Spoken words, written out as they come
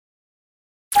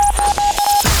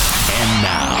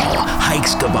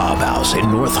Kebab House in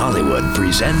North Hollywood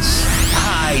presents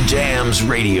High Jams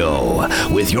Radio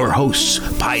with your hosts,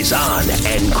 Paisan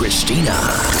and Christina.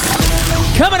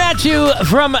 Coming at you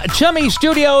from Chummy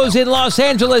Studios in Los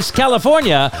Angeles,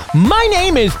 California, my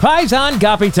name is Paisan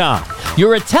Gapitan,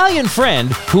 your Italian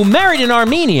friend who married an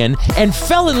Armenian and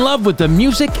fell in love with the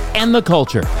music and the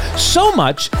culture. So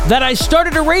much that I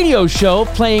started a radio show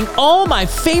playing all my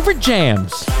favorite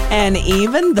jams. And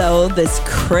even though this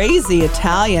crazy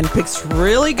Italian picks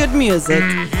really good music,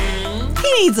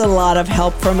 he needs a lot of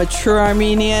help from a true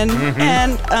Armenian,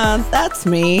 and that's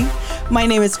me. My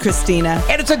name is Christina.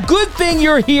 And it's a good thing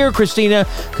you're here, Christina,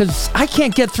 because I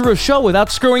can't get through a show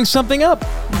without screwing something up.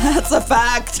 That's a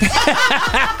fact.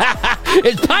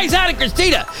 It's Paisan and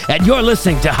Christina, and you're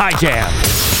listening to High Jam.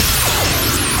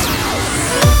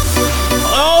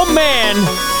 Oh man,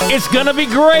 it's gonna be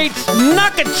great.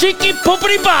 Knock a cheeky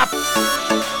poopity bop.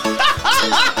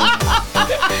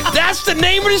 That's the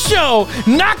name of the show.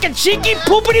 Knock a cheeky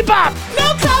poopity bop.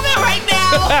 No comment right now.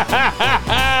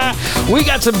 We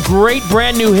got some great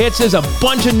brand new hits. There's a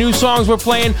bunch of new songs we're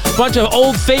playing, a bunch of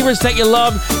old favorites that you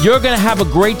love. You're going to have a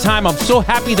great time. I'm so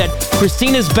happy that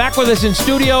Christina's back with us in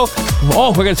studio.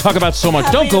 Oh, we're going to talk about so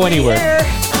much. Don't go anywhere.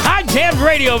 High Jam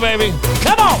Radio, baby.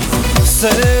 Come on.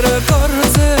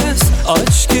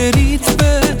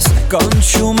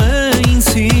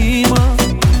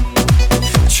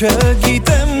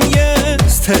 Չգիտեմ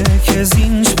ես, թե քեզ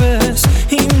ինչպես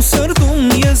իմ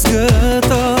սրտում ես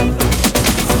գտա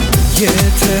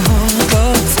Եթե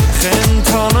հանկած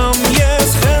խենթանամ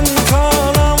ես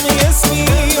մի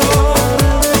օր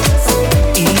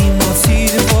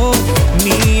Իմացիր, որ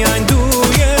միայն դու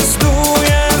ես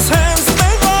հենց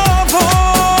մեղավոր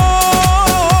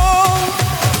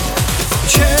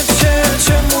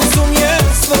Չեմ ուզում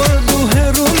ես, որ դու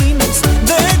հեռու լինես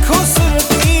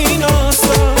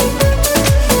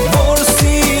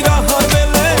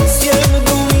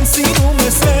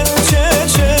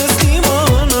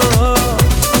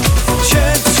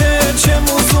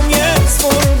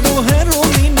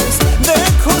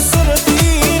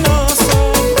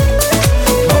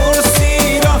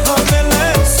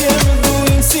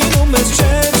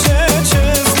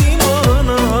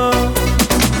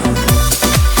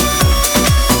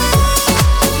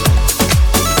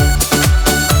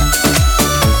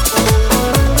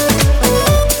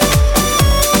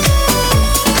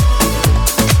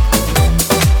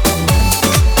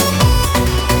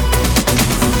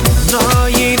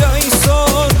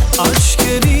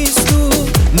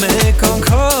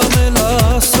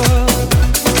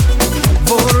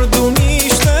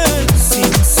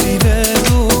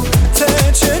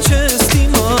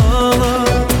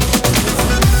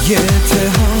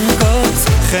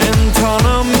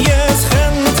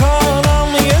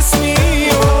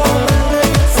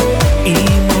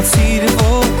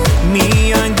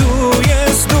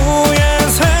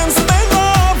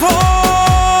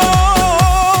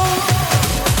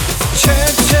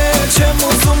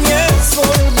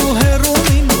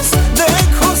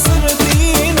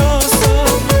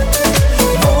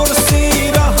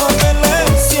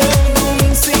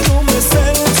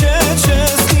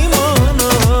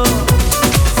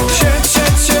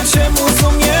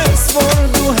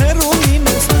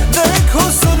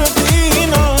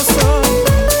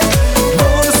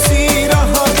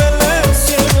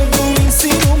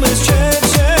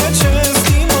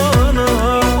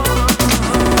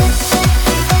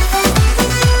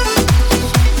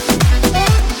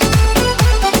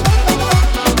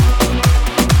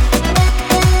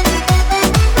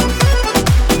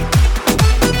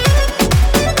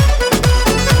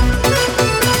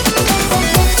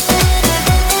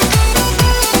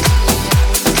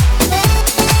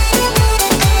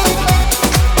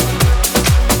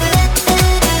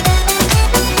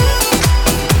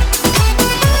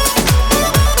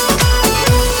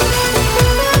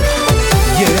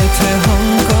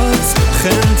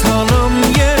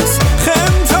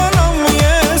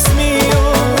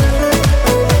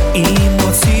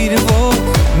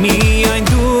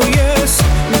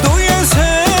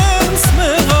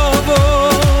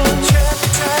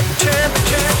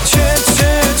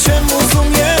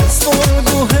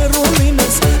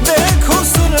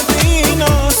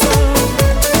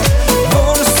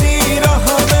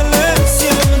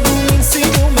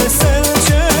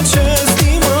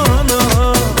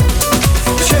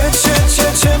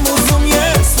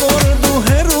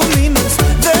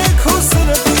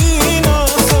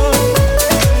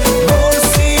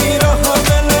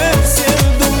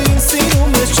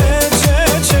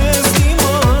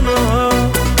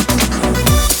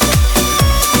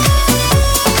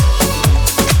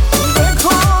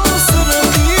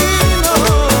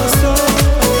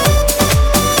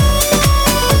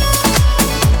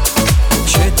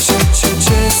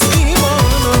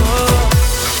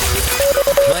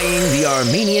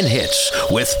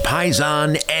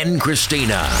Paisan and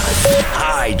Christina.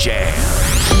 High Jam.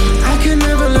 I can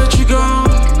never let you go.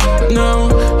 No,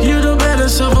 you're the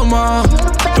baddest of them all.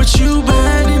 But you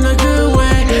bad in a good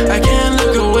way. I can't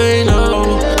look away,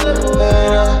 no.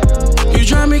 You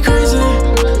drive me crazy,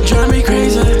 drive me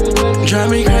crazy,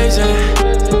 drive me crazy.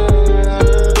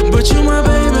 But you my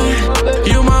baby,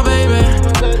 you my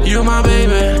baby, you my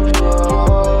baby.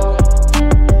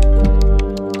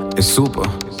 It's super.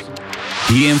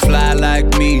 He ain't fly like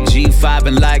me, G5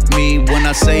 and like me. When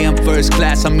I say I'm first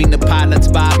class, I mean the pilot's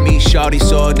by me. Shawty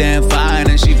so damn fine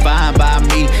and she fine by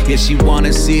me. Yeah, she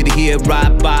wanna sit here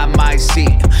right by my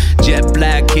seat. Jet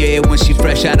black hair when she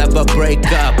fresh out of a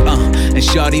breakup. And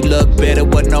Shawty look better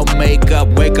with no makeup.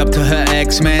 Wake up to her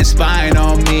ex-man spying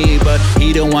on me. But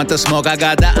he don't want the smoke, I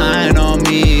got the iron on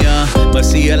me.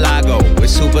 Murcielago with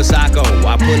super psycho.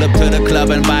 I pull up to the club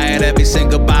and buy it every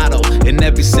single bottle. In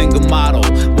every single model.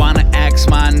 Wanna ask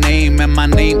my name and my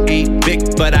name ain't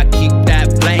big, but I keep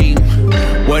that flame.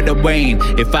 Word of Wayne,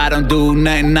 if I don't do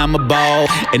nothing, I'm a ball.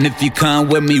 And if you come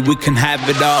with me, we can have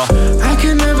it all. I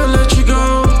can never let you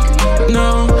go.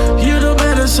 No, you're the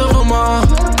baddest of them all.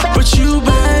 But you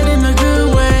bad in a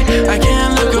good way. I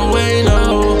can't look away,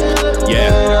 no.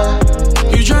 Yeah.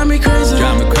 You drive me crazy,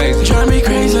 drive me crazy, drive me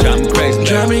crazy, drive me crazy,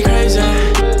 drive me crazy.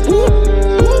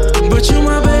 But you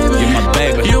my baby, you my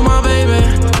baby, you my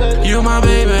baby, you my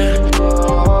baby.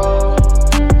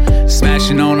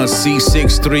 Smashing on a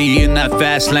C63 in that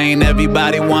fast lane.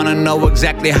 Everybody wanna know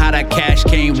exactly how that cash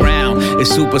came round.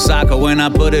 It's super soccer when I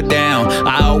put it down.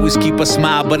 I always keep a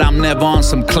smile, but I'm never on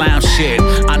some clown shit.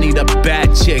 I need a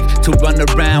bad chick to run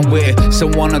around with,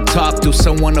 someone to talk to,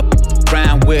 someone to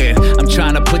around with. I'm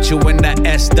trying to put you in that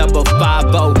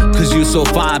S550, cause you so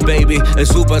fine, baby.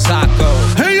 It's super soccer.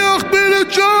 Hey, akhbir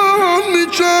Johnny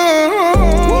John.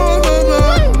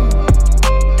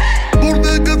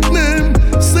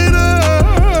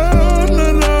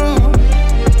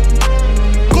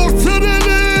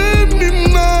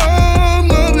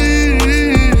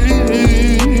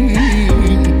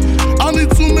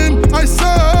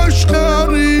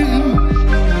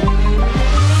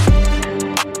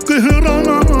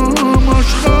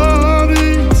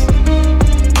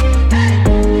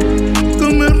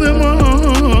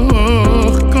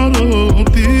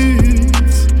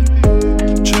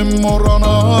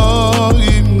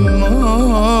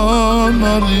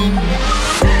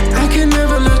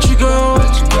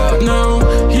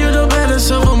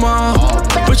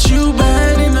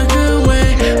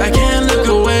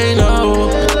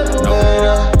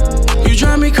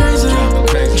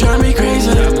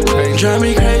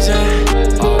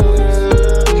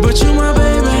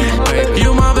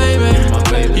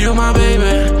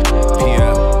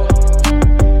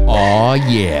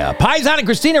 Yeah, Paisan and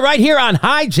Christina right here on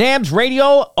High Jams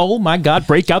Radio. Oh my God,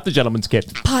 break out the gentleman's kit.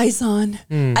 Paisan,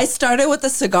 I started with a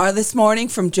cigar this morning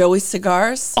from Joey's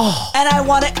Cigars, and I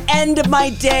want to end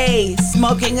my day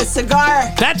smoking a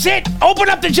cigar. That's it. Open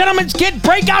up the gentleman's kit,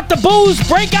 break out the booze,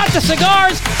 break out the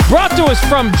cigars. Brought to us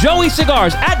from Joey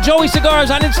Cigars, at Joey Cigars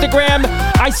on Instagram.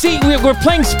 I see we're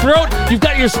playing Sprout. You've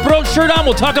got your Sprout shirt on.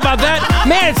 We'll talk about that.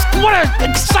 Man, what an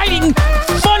exciting,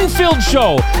 fun-filled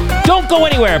show. Don't go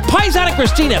anywhere. Paisan and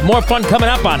Christina, more fun coming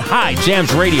up on High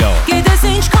Jams Radio.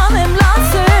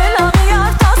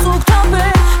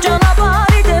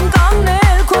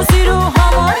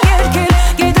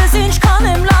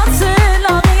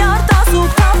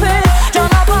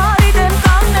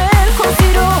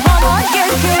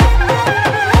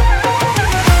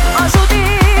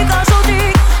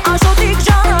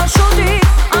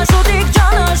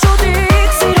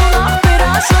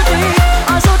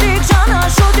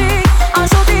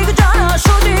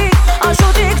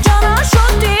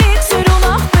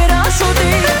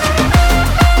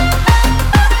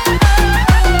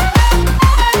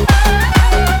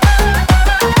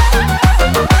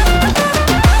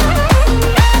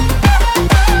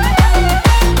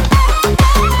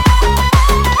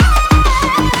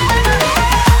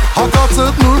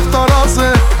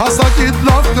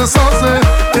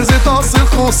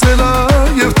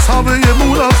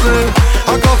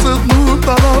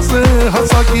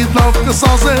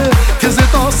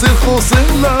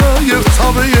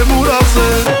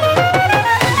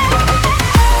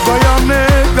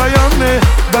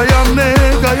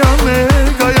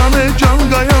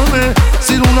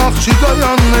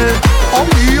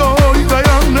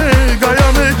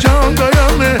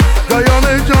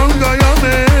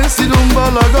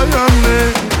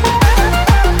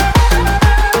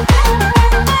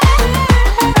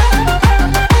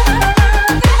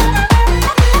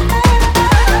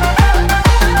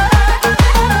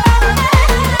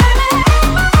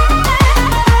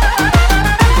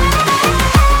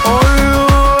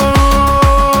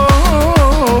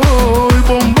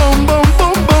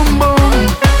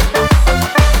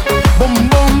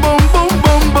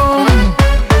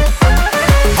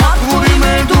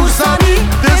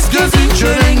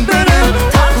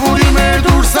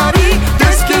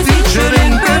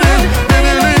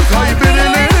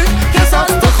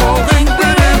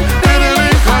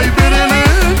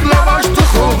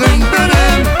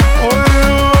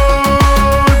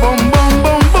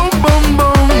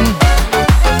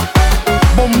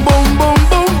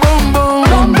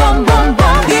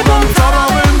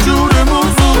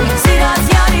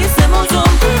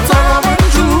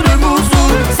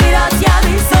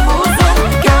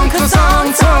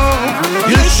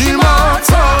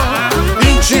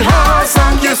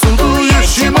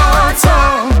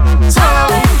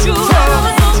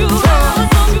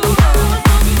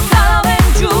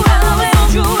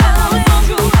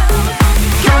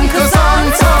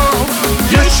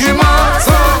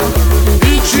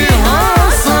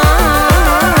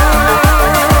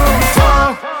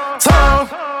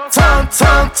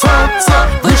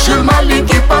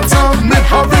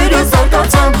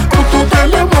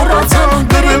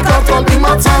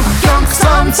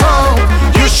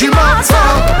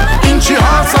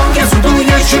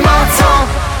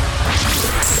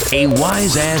 a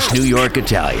wise-ass New York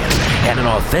Italian, and an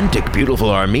authentic, beautiful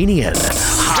Armenian.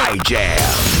 High Jam.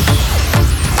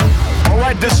 All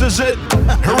right, this is it.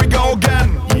 Here we go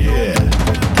again. Yeah.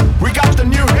 We got the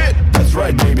new hit. That's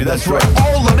right, baby, that's right.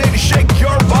 All the ladies shake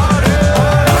your body.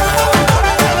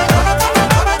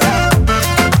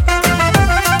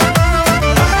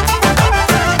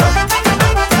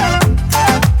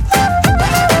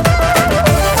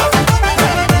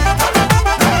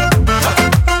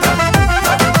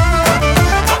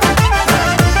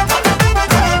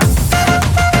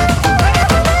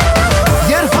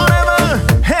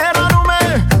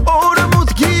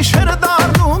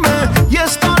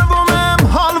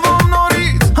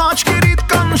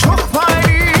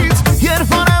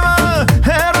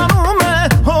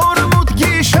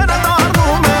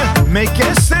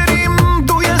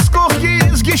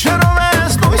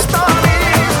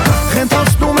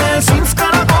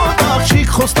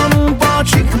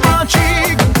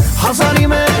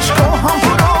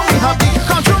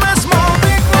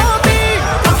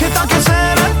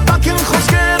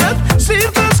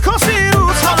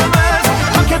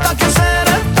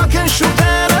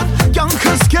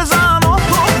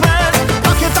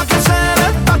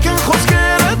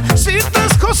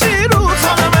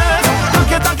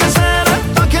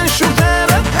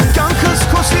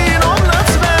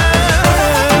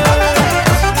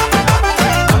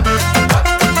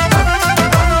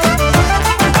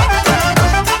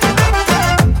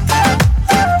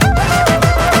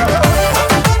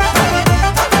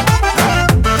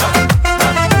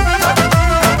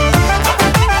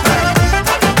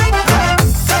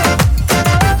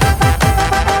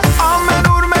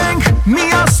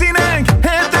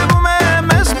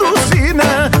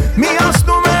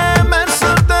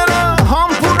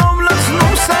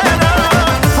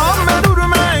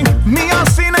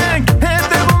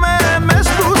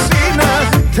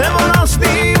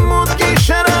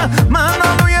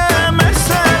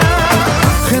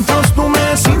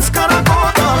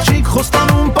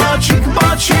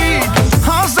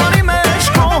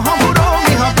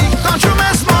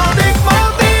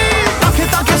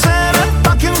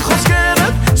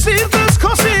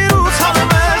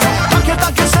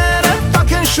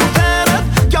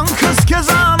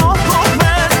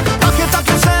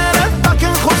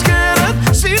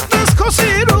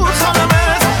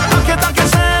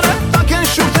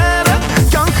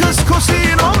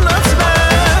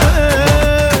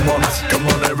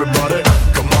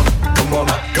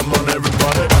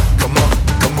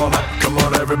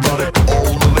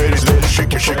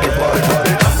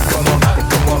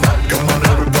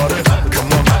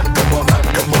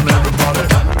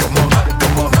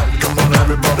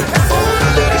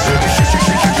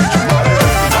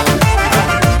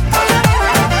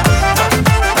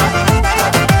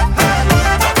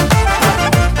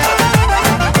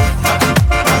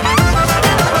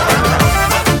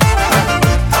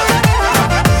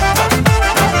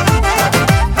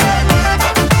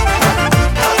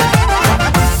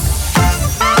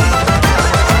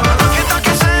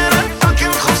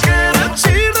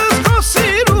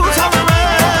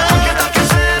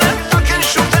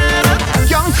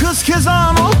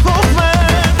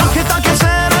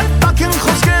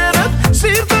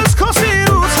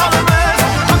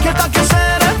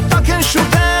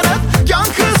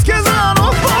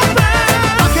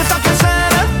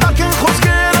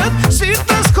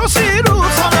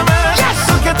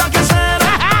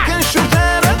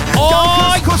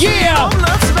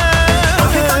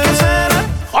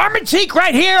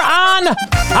 Right here on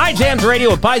High Jams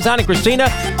Radio with Paisan and Christina.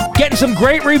 Getting some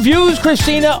great reviews,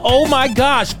 Christina. Oh my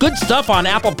gosh. Good stuff on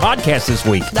Apple Podcasts this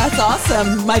week. That's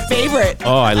awesome. My favorite.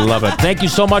 Oh, I love it. Thank you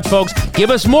so much, folks. Give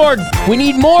us more. We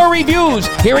need more reviews.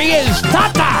 Here he is,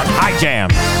 Tata, High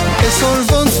Jams.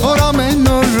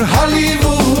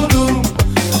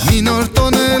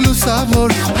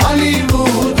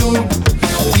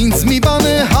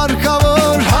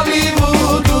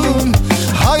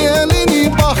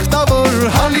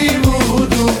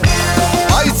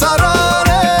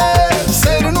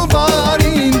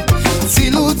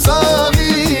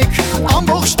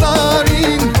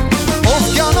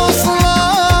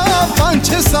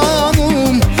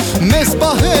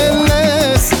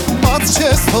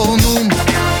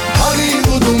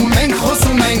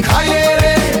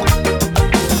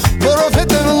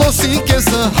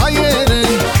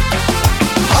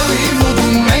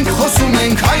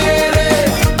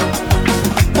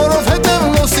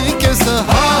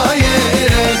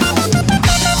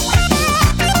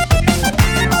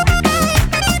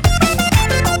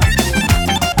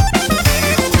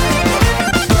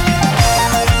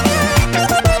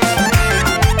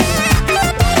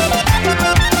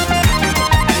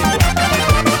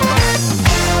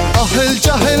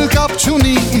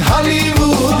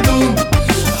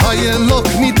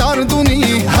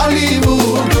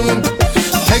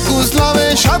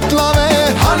 շատ լավ է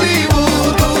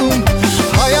Հոլիվուդում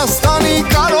Հայաստանի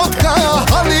կարոտկա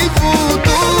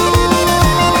Հոլիվուդում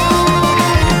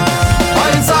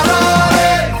Հայցարար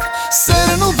է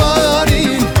սերն ու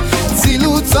բարին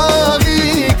Ծիլու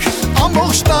ծաղիկ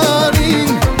ամբողջ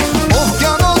տարին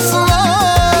Օվկիանոսնա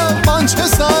բան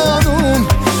չես անում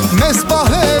Մեզ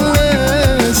պահել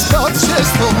ես շատ չես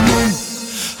թողնում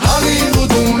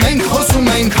Հոլիվուդում մենք խոսում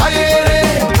ենք հայեր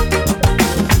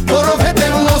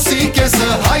Որովհետև լոսի կեսը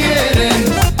հայեր են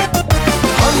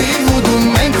Հոլիվուդում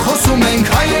մենք խոսում ենք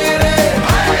հայեր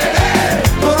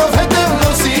Որովհետև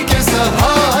լոսի կեսը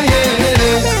հայեր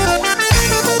են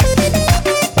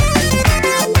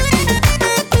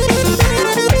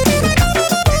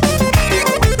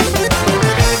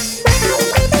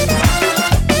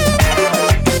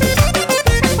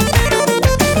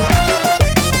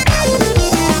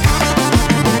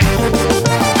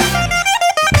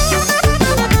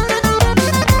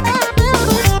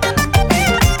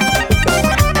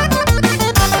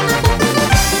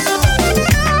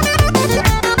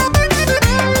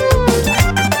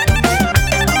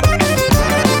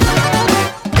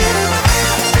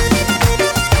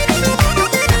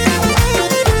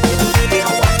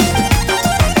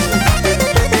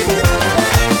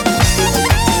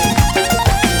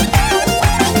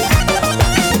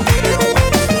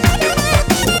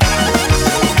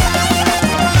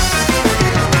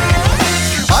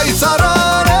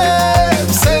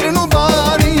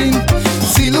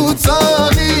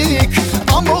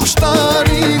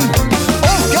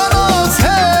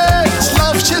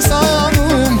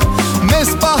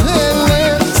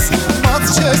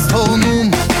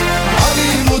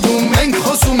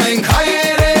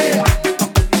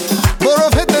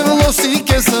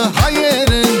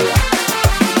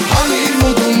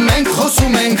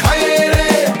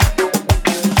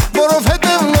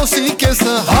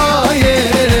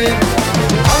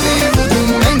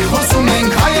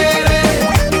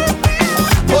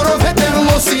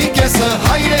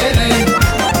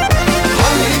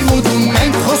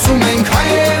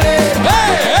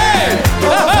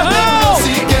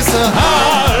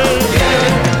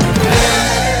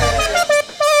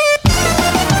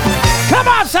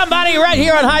Right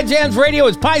here on High Jams Radio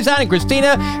is Paisan and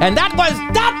Christina, and that was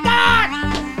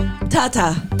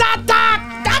Tata.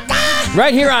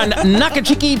 Right here on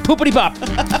Nakachiki Poopity Pop.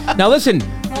 Now listen.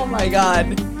 Oh my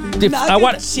God.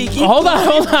 Hold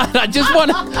on. I just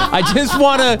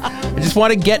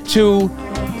want to get to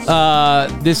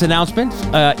this announcement.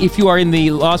 If you are in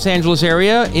the Los Angeles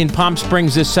area in Palm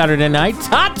Springs this Saturday night,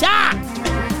 Tata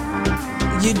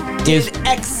You did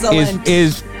excellent.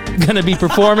 Is going to be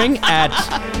performing at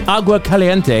Agua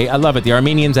Caliente. I love it. The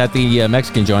Armenians at the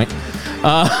Mexican joint.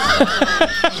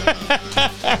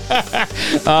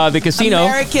 The casino.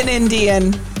 American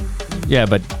Indian. Yeah,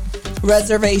 but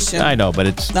reservation. I know, but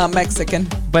it's not Mexican.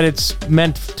 But it's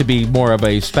meant to be more of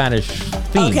a Spanish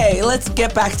theme. Okay, let's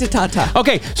get back to Tata.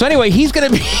 Okay, so anyway, he's gonna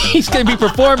be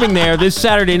performing there this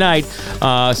Saturday night.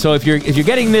 So if you're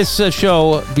getting this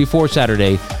show before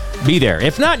Saturday, be there.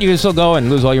 If not, you can still go and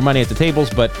lose all your money at the tables,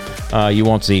 but you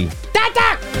won't see.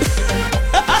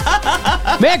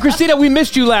 Man, Christina, we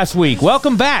missed you last week.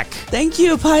 Welcome back. Thank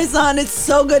you, Paisan. It's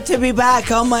so good to be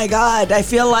back. Oh my God, I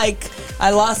feel like I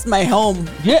lost my home.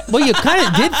 Yeah, well, you kind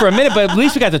of did for a minute, but at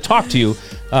least we got to talk to you.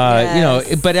 Yes. You know,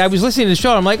 but I was listening to the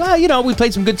show, and I'm like, oh, you know, we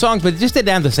played some good songs, but it just didn't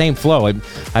have the same flow.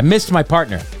 I missed my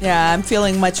partner. Yeah, I'm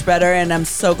feeling much better, and I'm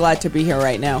so glad to be here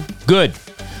right now. Good.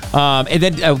 And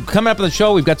then coming up on the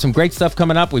show, we've got some great stuff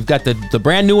coming up. We've got the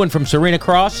brand new one from Serena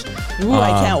Cross. Ooh,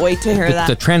 I can't wait to hear that.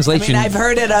 The translation. I mean, I've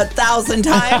heard it 1,000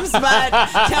 times, but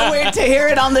can't wait to hear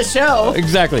it on the show.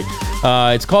 Exactly.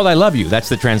 It's called "I Love You." That's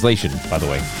the translation, by the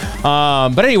way.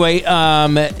 But anyway,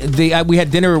 we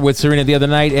had dinner with Serena the other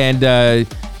night, and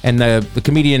the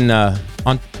comedian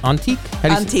Antique.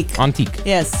 Antique.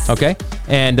 Yes. Okay.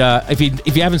 And if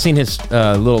you haven't seen his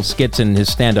little skits and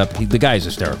his stand-up, the guy is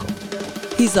hysterical.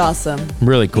 He's awesome.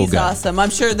 Really cool guy. He's awesome.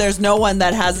 I'm sure there's no one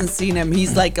that hasn't seen him.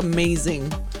 He's like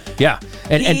amazing. Yeah.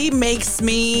 He makes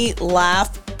me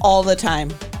laugh all the time.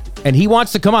 And he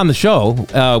wants to come on the show,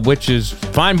 which is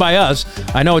fine by us.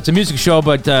 I know it's a music show,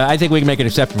 but I think we can make an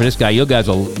exception for this guy. You guys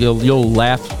you'll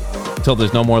laugh until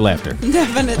there's no more laughter.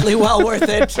 Definitely well worth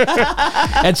it.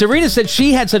 And Serena said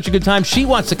she had such a good time. She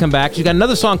wants to come back. She's got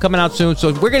another song coming out soon,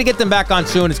 so we're going to get them back on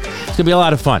soon. It's going to be a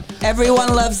lot of fun.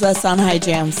 Everyone loves us on High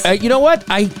Jams. You know what?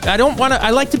 I don't want to. I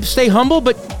like to stay humble,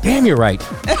 but damn, you're right.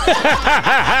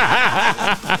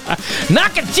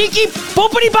 Nakachiki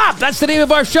Poopity Bop. That's the name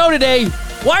of our show today.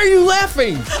 Why are you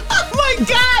laughing? Oh my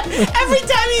God! Every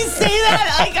time you say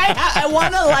that, I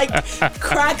want to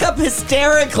crack up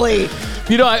hysterically.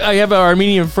 I have an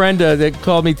Armenian friend that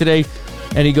called me today,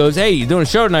 and he goes, "Hey, you doing a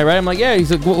show tonight, right?" I'm like, "Yeah."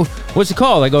 He's like, "What's it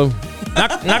called?" I go,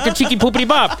 "Knock a cheeky poopity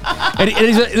bop." And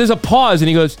there's a pause, and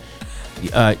he goes,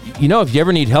 "If you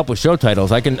ever need help with show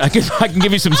titles, I can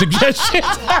give you some suggestions."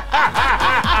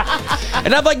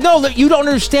 And I'm like, "No, look, you don't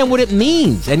understand what it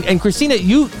means." And Christina,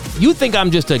 you think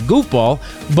I'm just a goofball,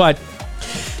 but.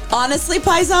 Honestly,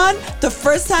 Paisan, the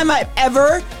first time I've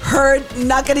ever heard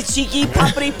nakadachiki,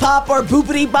 poppity pop, or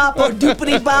boopity bop, or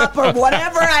doopity bop, or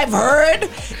whatever I've heard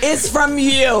is from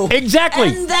you. Exactly.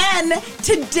 And then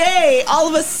today, all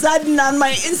of a sudden on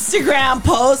my Instagram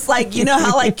post, like, you know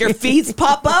how like your feeds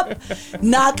pop up?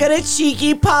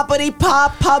 Nakadachiki, poppity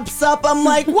pop pops up. I'm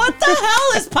like, what the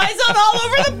hell is Paisan all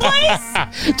over the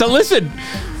place? So listen.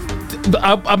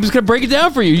 I'm just going to break it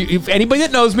down for you. If anybody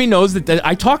that knows me knows that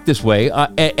I talk this way.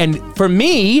 And for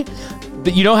me,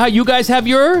 you know how you guys have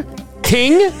your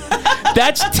ting?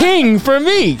 That's ting for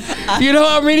me. You know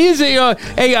how Armenians say,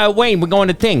 "Hey, Wayne, we're going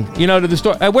to ting." To the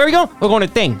store. Where are we going? We're going to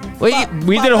ting. We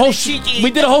did a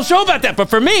whole show about that. But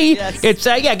for me, it's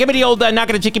give me the old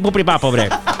knocking a chicky poopity pop over there.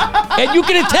 And you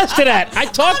can attest to that. I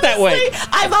talk that way.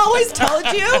 I've always told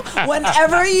you,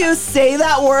 whenever you say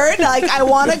that word, like I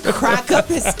want to crack up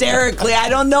hysterically. I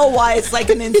don't know why. It's like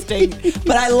an instinct,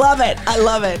 but I love it. I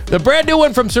love it. The brand new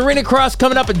one from Serena Cross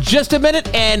coming up in just a minute,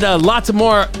 and lots of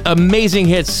more amazing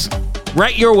hits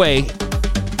right your way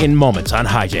in moments on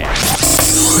High Jams.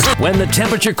 When the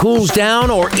temperature cools down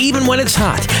or even when it's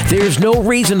hot, there's no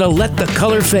reason to let the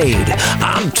color fade.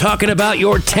 I'm talking about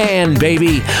your tan,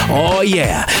 baby. Oh,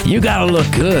 yeah. You gotta look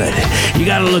good. You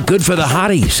gotta look good for the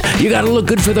hotties. You gotta look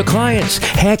good for the clients.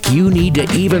 Heck, you need to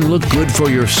even look good for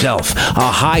yourself.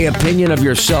 A high opinion of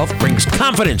yourself brings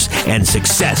confidence and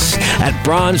success. At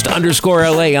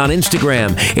bronzed_LA on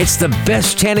Instagram, it's the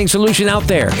best tanning solution out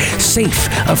there. Safe,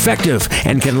 effective,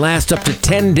 and can last up to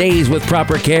 10 days with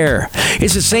proper care.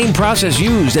 It's the same process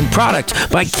used and product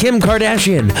by Kim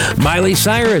Kardashian, Miley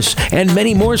Cyrus, and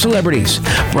many more celebrities.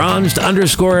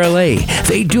 Bronzed_LA.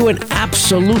 They do an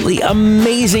absolutely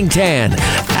amazing tan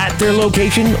at their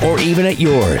location or even at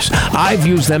yours. I've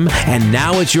used them, and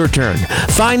now it's your turn.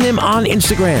 Find them on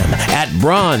Instagram at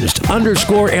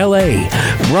bronzed_LA.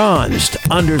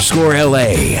 Bronzed_LA.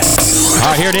 All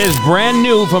right, here it is, brand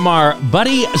new from our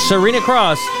buddy Serena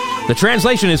Cross. The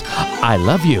translation is, "I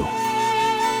love you."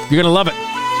 You're going to love it.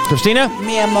 Christina?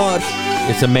 Mi amor.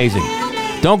 It's amazing.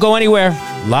 Don't go anywhere.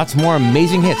 Lots more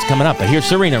amazing hits coming up. But here's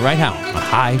Serena right now on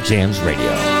High Jams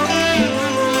Radio.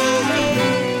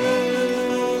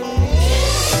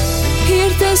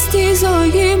 Hirdes ti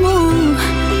zojimu,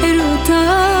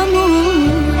 erotamu.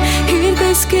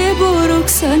 Hirdes ke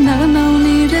boroksana na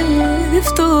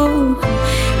unirefto.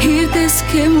 Hirdes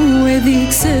ke mu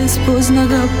edikses pos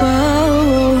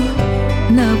nagapao.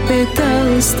 Na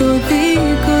petal sto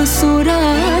diko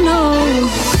surano.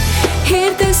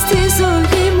 Hirdes ti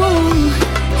zojimu,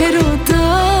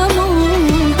 erotamu.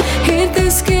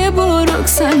 Hirdes ke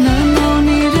boroksana na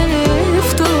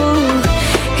unirefto.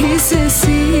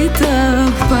 Hisesita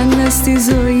panas ti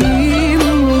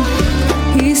zojimu.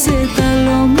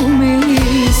 Hisetalomu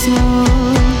mismo.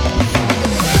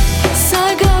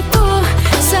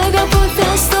 Sagapo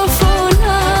testo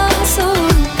fonaso.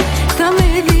 Dame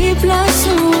dipla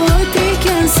su ό,τι κι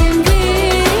αν συμβεί.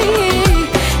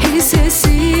 Είσαι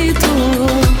εσύ το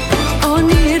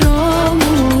όνειρό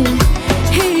μου.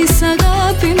 Είσαι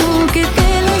αγάπη μου και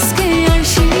τέλος και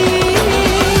αρχή.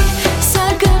 Σ'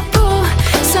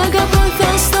 αγαπώ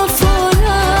θα στο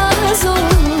φωνάζω.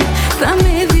 Θα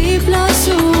με δίπλα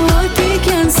σου ό,τι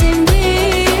κι αν συμβεί.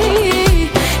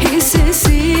 Είσαι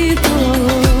εσύ το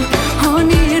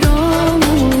όνειρό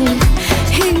μου.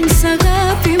 Είσαι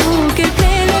αγάπη μου και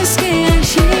τέλος και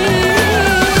αρχή.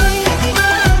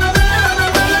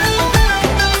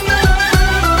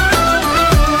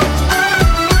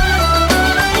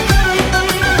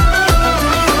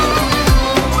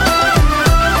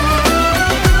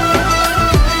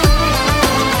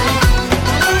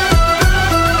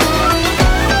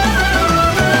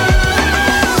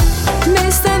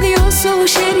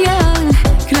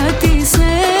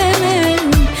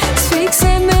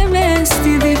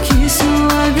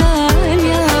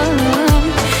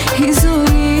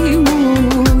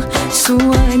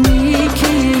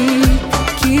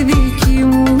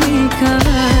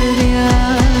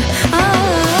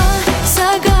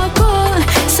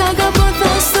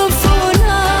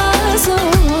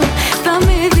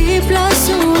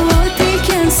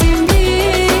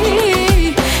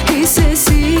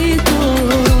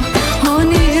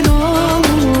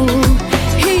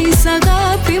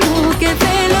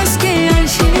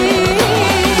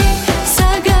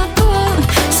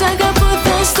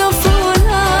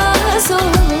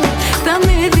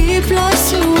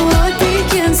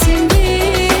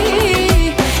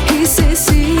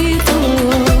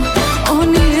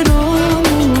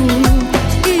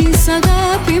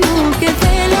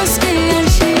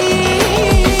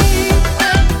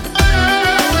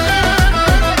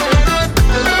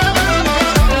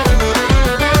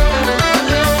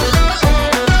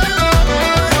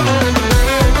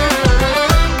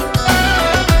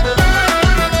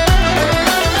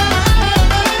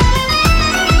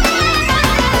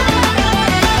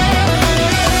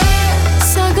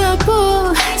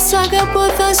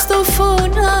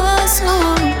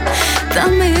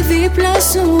 δίπλα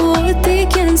σου ό,τι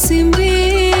κι αν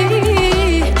συμβεί.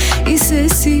 Είσαι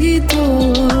εσύ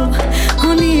το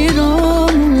όνειρό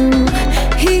μου,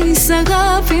 είσαι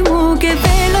αγάπη μου και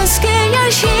τέλος και η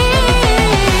αρχή.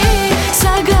 Σ'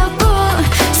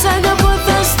 αγαπώ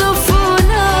θα στο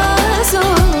φωνάζω,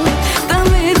 θα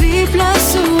με δίπλα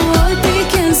σου ό,τι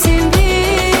κι αν συμβεί.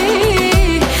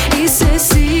 Είσαι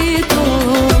εσύ το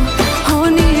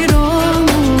όνειρό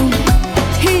μου,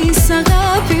 είσαι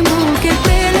αγάπη μου και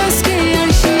τέλος και η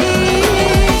αρχή.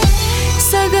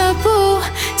 Σ'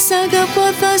 αγαπώ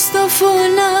θα στο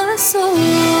φωνάζω.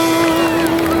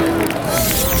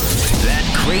 That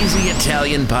crazy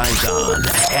Italian paisan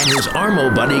and his Armo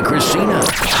bunny Christina.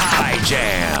 High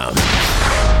Jam.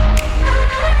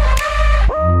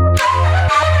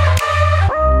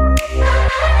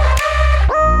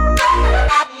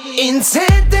 Ins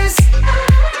Hettes,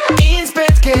 ins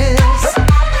Bettges,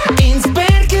 ins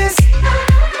Berges,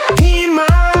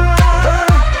 immer.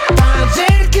 Tam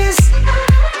Jerkes,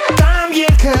 tam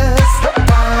Jerkes,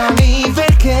 tam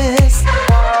Iverkes.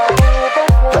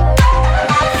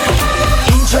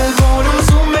 In cel volum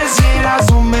sumes, era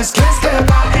sumes, kes que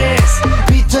baes.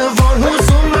 Bitte volum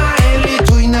summa, eli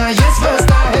tuina jes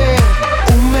vestahe.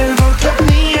 Umel vol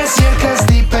kapnies, jerkes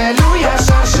di peluja,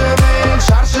 šarševel,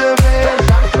 šarševel.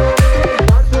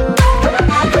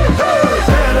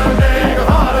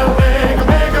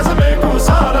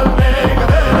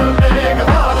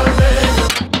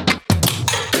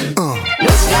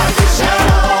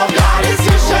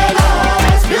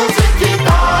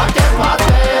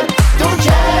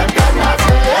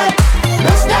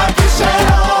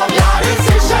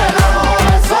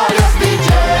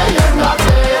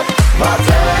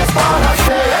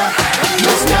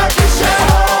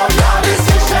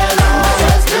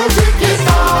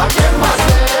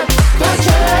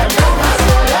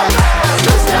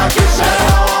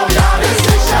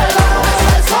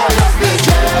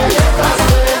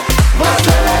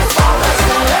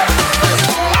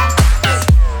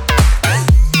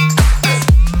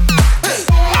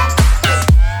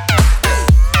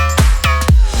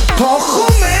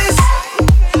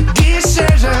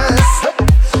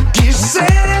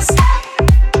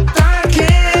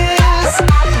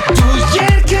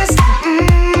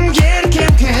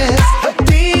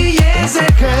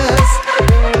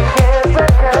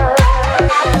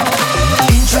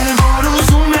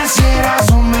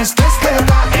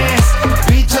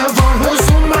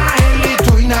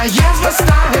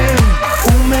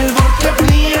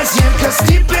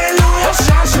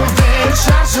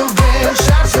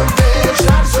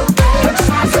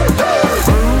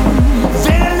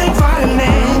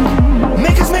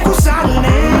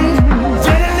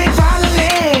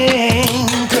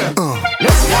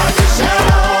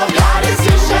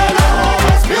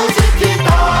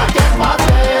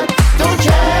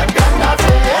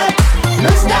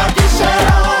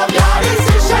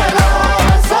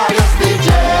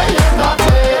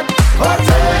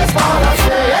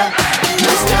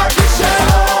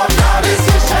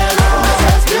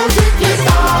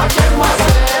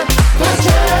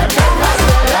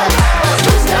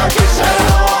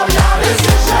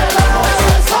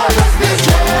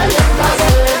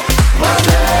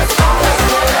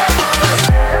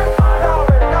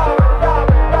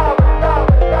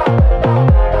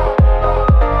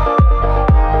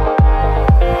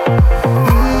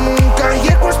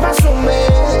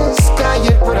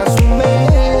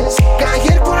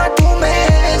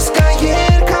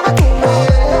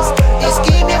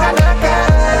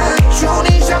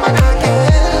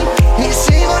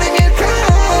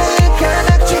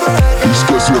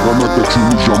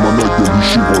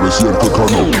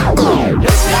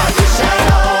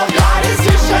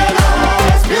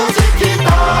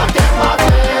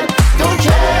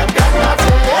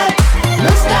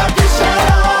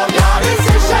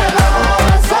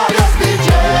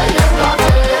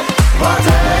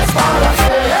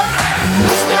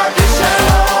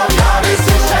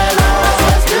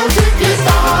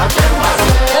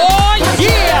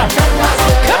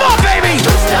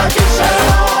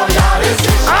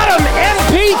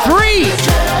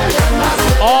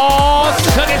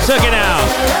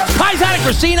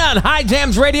 Christina on High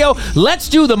Jams Radio. Let's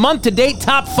do the month-to-date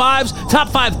top fives. Top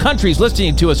 5 countries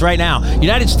listening to us right now.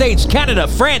 United States, Canada,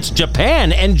 France,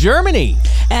 Japan, and Germany.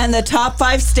 And the top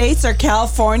 5 states are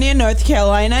California, North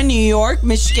Carolina, New York,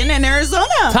 Michigan, and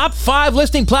Arizona. Top 5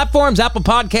 listening platforms: Apple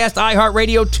Podcast,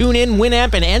 iHeartRadio, TuneIn,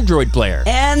 Winamp, and Android Player.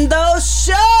 And those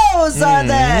shows are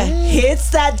the Hits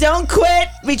That Don't Quit,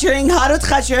 featuring Harut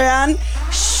Khacharian,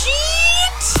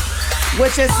 Sheet,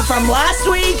 which is from last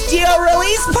week, Dio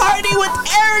release party with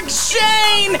Eric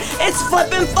Shane. It's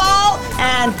Flippin' Fall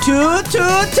and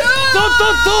 222.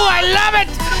 I love it.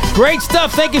 Great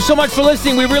stuff. Thank you so much for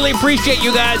listening. We really appreciate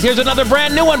you guys. Here's another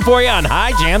brand new one for you on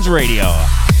High Jams Radio.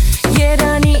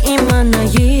 Երանի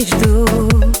իմանայիր դու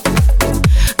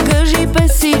Գժի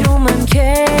պես սիրում եմ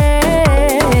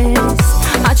քեզ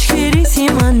Աչքերիս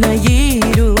իմանայիր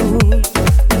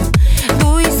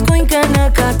Դու իսկույն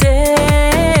կնկատես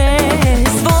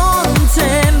Ոնց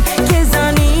եմ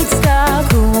քեզանից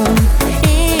տակում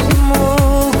Իմ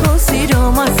ու քո սիրո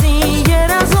մասին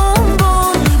երազում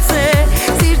Ոնց է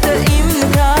սիրտը իմ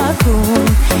տակում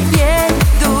Եվ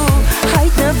դու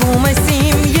հայտնվում ես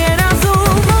իմ երազում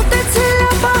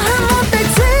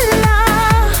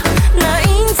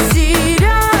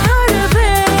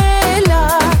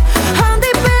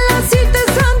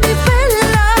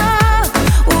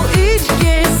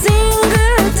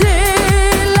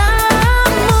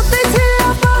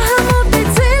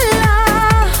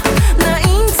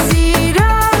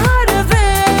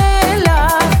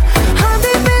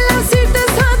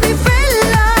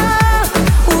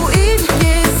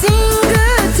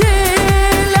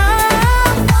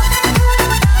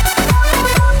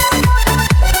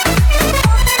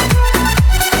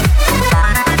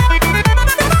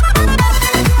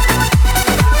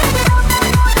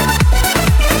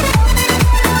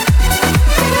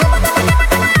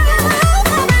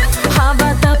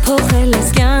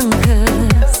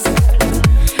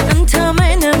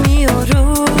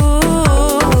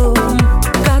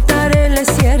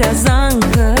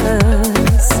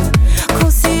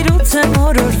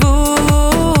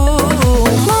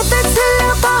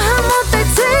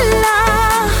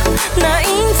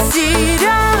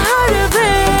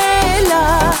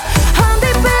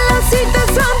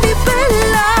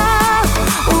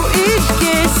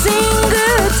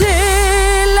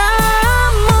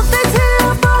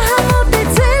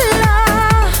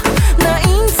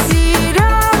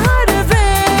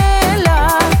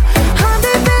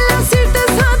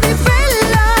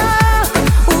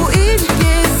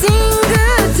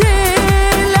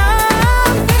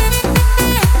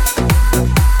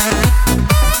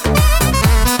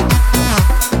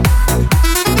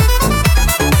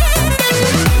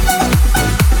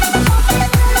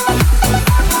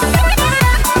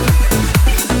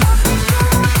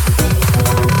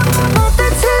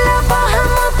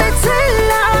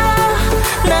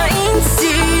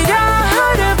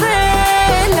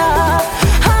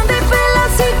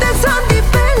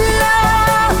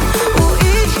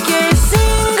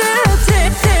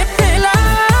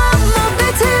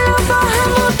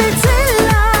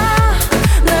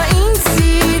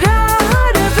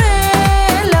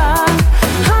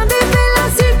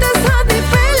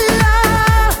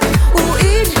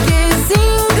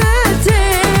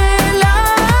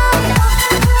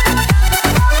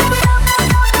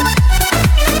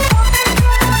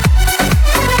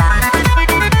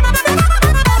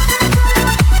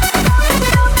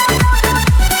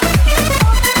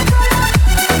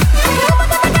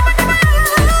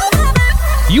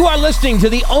Listening to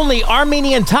the only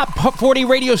Armenian top 40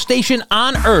 radio station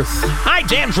on earth, High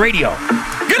Jams Radio.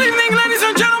 Good evening, ladies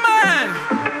and gentlemen.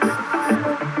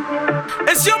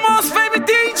 It's your most favorite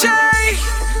DJ,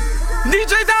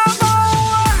 DJ Dabo.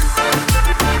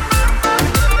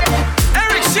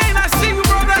 Eric Shane, I see you,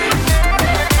 brother.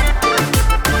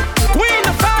 We in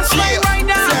the fast lane right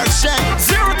now. Eric Shane.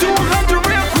 0 to 100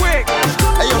 real quick.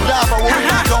 Hey, yo, Dabo, what we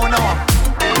got going on?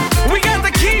 We got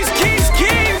the keys.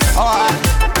 All right.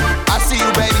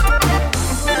 Baby.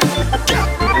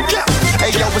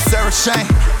 Hey yo, it's Eric Shane,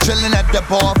 chillin' at the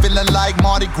bar, feeling like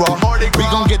Mardi Gras. We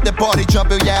gon' get the party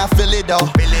jumpin', yeah, I feel it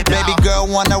though. Baby girl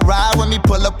wanna ride with me,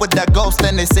 pull up with that ghost,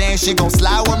 and they saying she gon'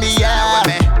 slide with me, yeah.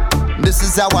 This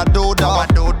is how I do, dog.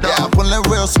 Yeah, I'm pullin'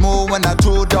 real smooth when I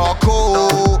do, dog.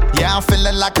 Cool. Yeah, I'm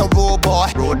feeling like a rude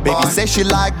boy. Baby say she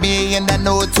like me and that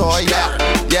new toy.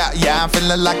 Yeah, I'm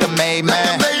feeling like a made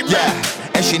man. Yeah,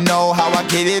 and she know how I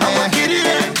get it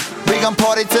in. We gon'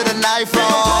 party to the night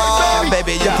fall.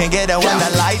 Baby, you can get it when the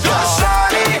light goes. Go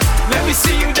shawty, let me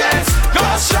see you dance. Go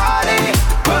shawty,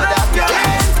 put up your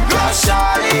hands. Go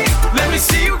shawty, let me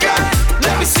see you get it.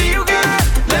 Let me see you get it.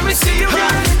 Let me see you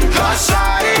get it. Go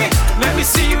shawty, let me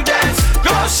see you dance.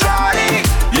 Go shawty,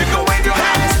 you can wave your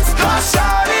hands. Go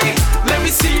shawty, let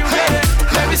me see you get it.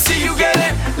 Let me see you get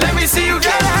it. Let me see you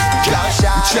get it.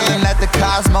 Chillin' at the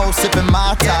Cosmo, sippin'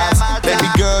 my ties. Baby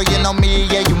girl, you know me,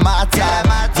 yeah, you my type.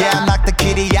 Yeah, I knock the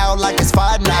kitty out like it's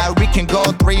fight night. We can go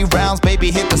 3 rounds,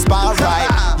 baby, hit the spot right.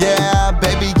 Yeah,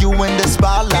 baby, you in the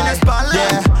spotlight.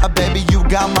 Yeah, baby, you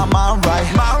got my mind right.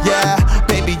 Yeah,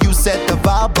 baby, you set the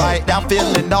vibe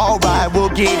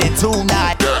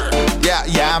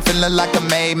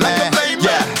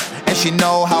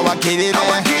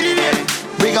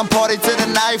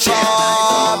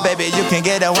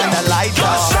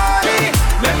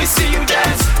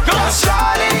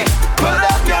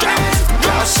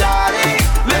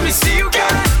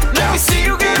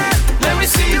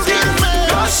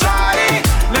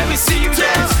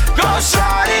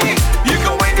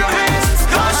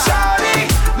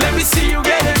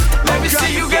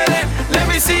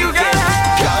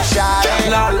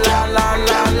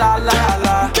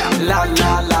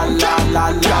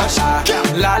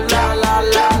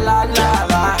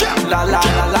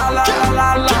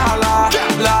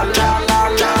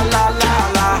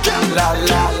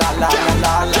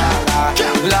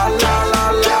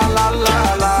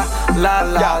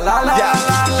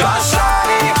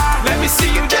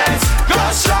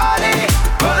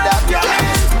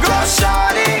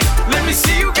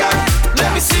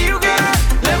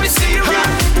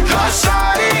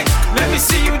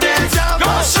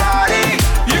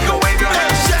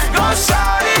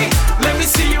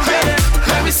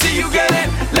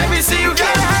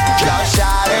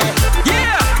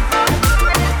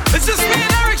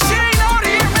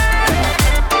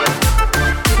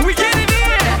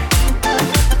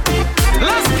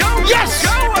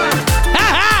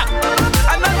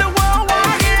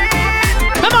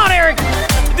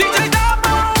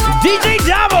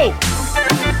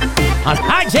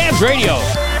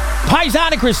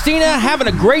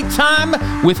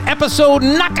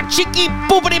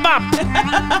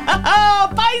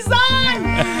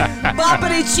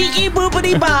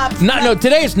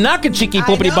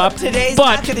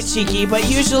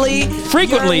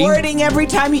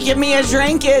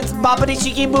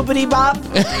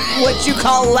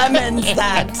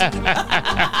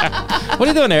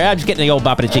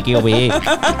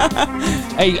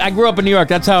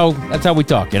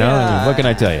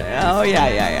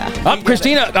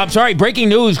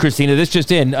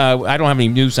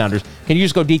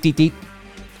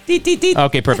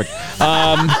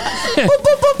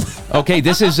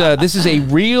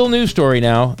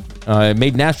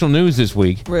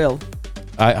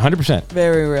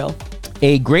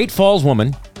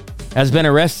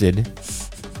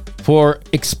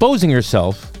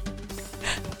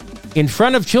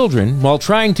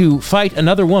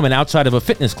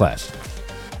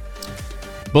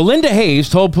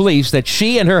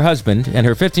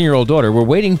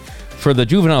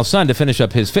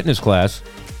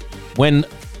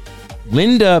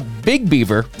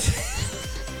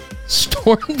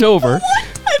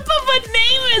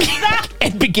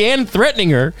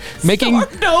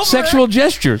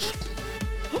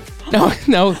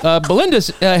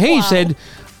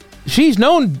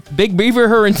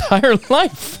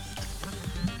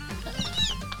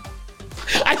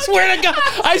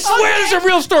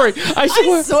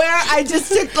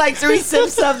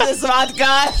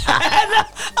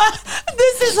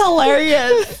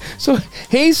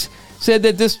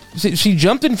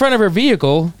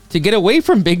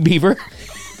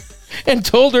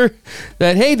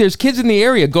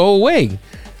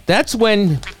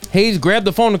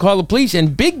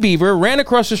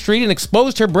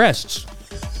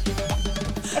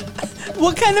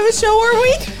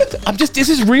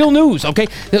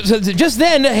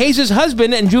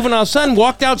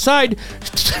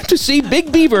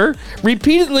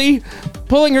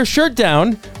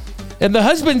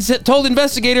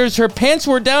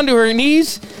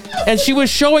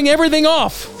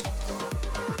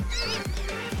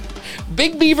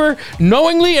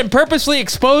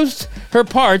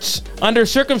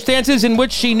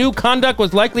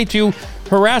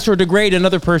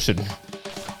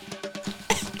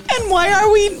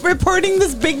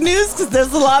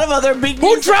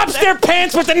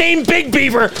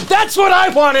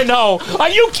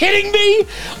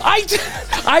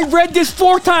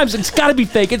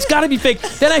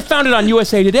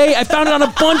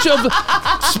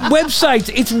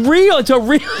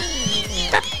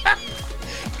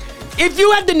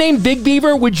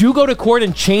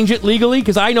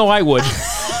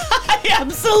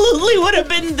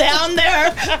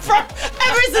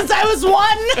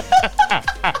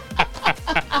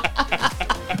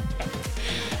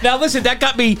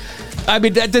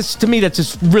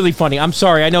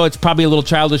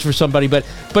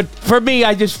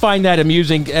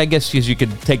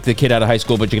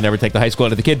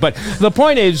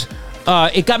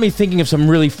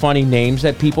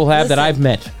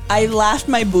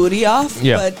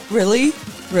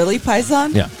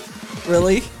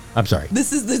I'm sorry.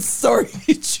 This is the story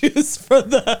you choose for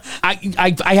the.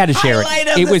 I had to share highlight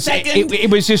it. of the second It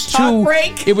was just talk too.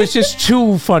 break. It was just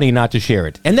too funny not to share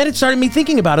it. And then it started me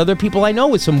thinking about other people I know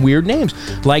with some weird names,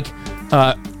 like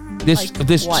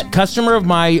this what? customer of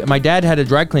my dad had a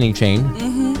dry cleaning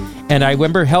chain. And I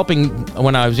remember helping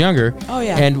when I was younger. Oh,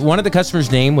 yeah. And one of the customers'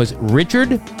 name was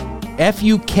Richard,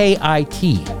 Fukit.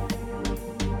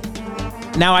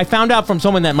 Now, I found out from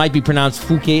someone that might be pronounced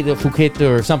Fukit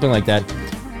or something like that.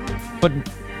 But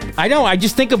I know, I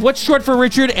just think of what's short for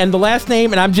Richard and the last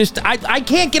name, and I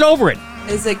can't get over it.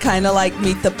 Is it kind of like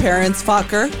Meet the Parents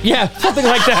Fokker? Yeah, something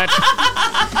like that.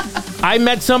 I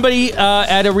met somebody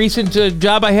at a recent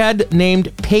job I had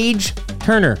named Paige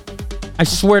Turner. I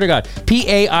swear to God.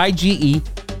 Paige.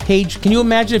 Paige. Can you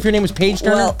imagine if your name was Paige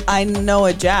Turner? Well, I know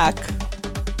a Jack.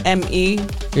 M.E.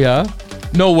 Yeah?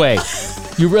 No way.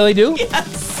 You really do?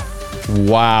 Yes.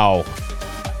 Wow.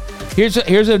 Here's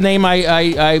a name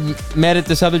I met at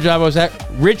this other job I was at.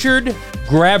 Richard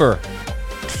Grabber.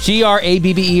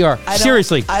 Grabber.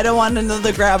 Seriously. I don't want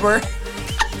another grabber.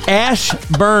 Ash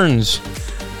Burns.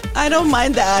 I don't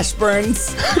mind the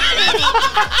Ashburns.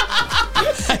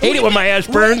 I hate it when my ash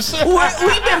burns. We've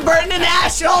been burning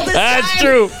ash all this time. That's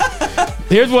true.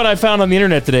 Here's what I found on the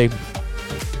internet today.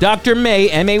 Dr. May,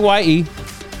 M-A-Y-E,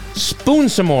 spoon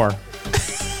some more.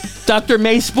 Dr.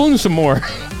 May, spoon some more.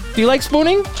 Do you like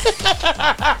spooning? No,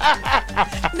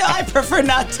 I prefer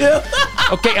not to.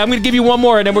 Okay, I'm going to give you one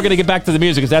more, and then we're going to get back to the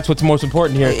music, because that's what's most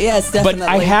important here. Yes, definitely. But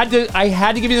I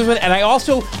had to give you this one, and I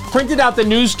also printed out the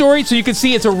news story so you can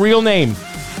see it's a real name.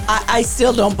 I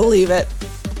still don't believe it.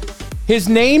 His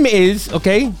name is,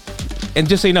 okay, and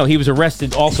just so you know, he was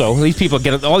arrested also. All these people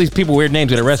with weird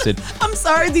names get arrested. I'm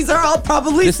sorry, these are all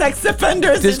probably sex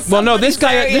offenders. This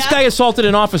guy assaulted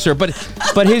an officer, but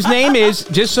his name is,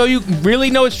 just so you really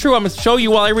know it's true, I'm going to show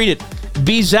you while I read it.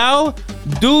 Bizao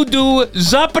Dudu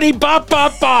Zappity Bop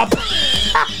Bop Bop.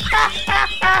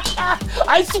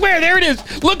 I swear, there it is.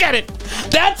 Look at it.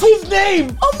 That's his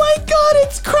name. Oh my God,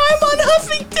 it's crime on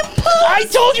Huffington Post. I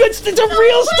told you it's a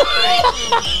real story.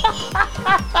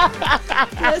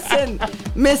 Listen,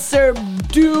 Mr.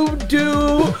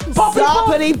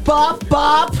 Zoppity Bop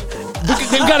Bop.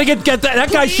 They've got to get that.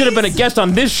 That guy should have been a guest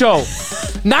on this show.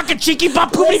 Nakachiki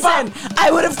Bop Poopity Bop. Listen,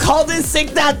 I would have called in sick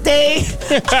that day.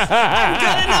 I'm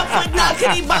good enough with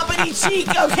Nakity Boppity Cheek,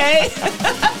 okay?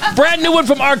 Brand new one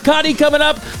from Arcadi coming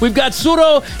up. We've got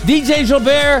Suro, DJ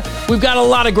Gilbert. We've got a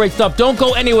lot of great stuff. Don't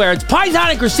go anywhere. It's Paisan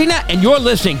and Christina, and you're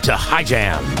listening to High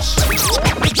Jams.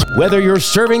 Whether you're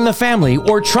serving the family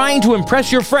or trying to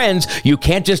impress your friends, you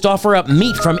can't just offer up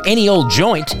meat from any old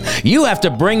joint. You have to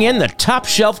bring in the top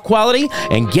shelf quality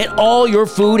and get all your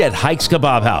food at Hike's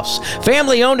Kebab House.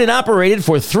 Family owned and operated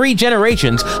for 3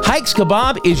 generations, Hike's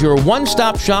Kebab is your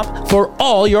one-stop shop for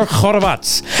all your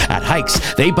chorvats. At Hike's,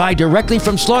 they buy directly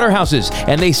from slaughterhouses,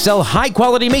 and they sell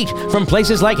high-quality meat from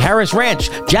places like Harris Ranch,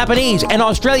 Japanese, and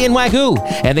Australian Wagyu.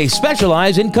 And they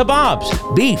specialize in kebabs,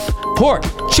 beef, pork,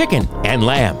 chicken, and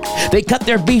lamb. They cut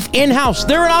their beef in-house.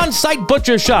 They're an on-site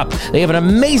butcher shop. They have an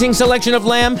amazing selection of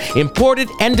lamb, imported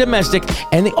and domestic,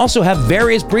 and they also have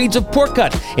various breeds of pork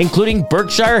cut, including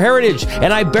Berkshire Heritage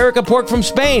and Iberica pork from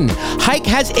Spain. Hike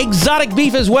has exotic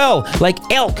beef as well, like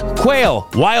elk, quail,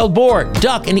 wild boar,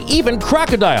 duck, and even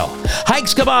crocodile.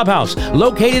 Hike's Kebab House,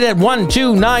 located at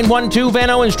 12912 Van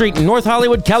Owen Street in North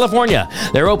Hollywood, California.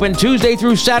 They're open Tuesday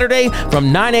through Saturday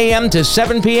from 9 a.m. to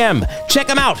 7 p.m. Check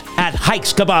them out at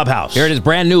Hike's Kebab House. Here it is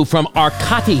brand new from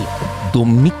Arkati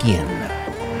Domikian.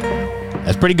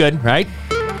 That's pretty good, right?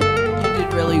 You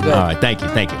did really good. All right, thank you.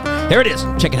 Here it is.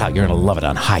 Check it out. You're going to love it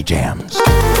on High Jams.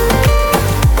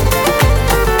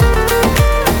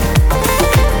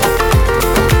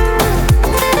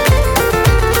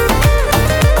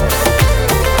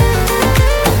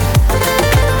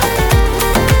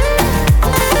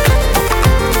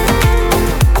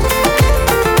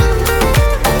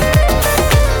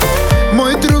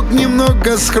 Мой друг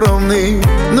немного скромный,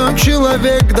 но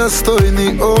человек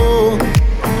достойный он.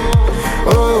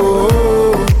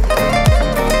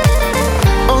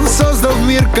 Он создал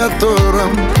мир, в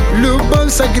котором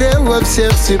любовь согрела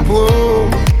всех тепло.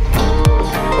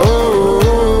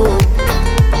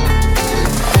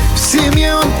 В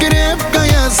семье он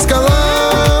крепкая скала,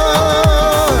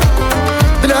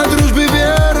 для дружбы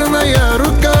верная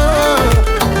рука.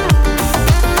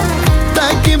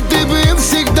 Таким ты был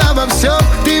всегда во всем,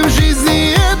 ты в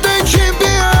жизни это чемпион.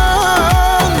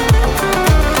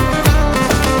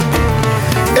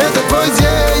 Это твой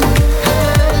день,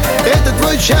 это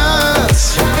твой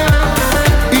час,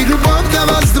 и любовь для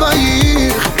вас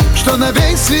двоих, что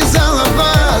навек связала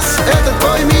вас. Это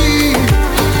твой мир,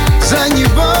 за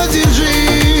него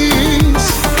держись.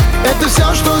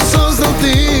 все, что создал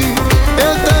ты,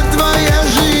 это твоя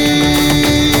жизнь.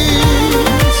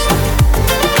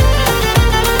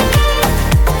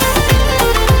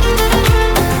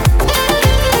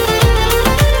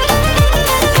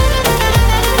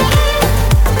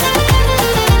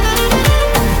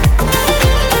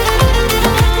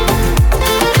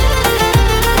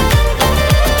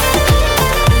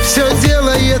 Все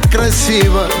делает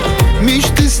красиво,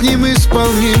 мечты с ним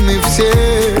исполнены все.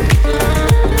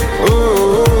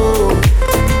 О-о-о.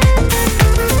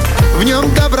 В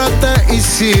нем доброта и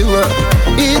сила,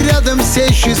 и рядом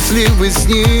все счастливы с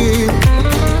ним.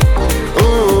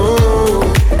 О-о-о.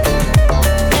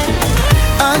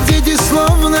 А дети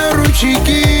словно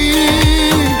ручейки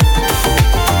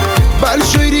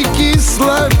большой реки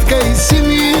сладкой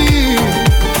семьи.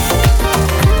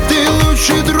 Ты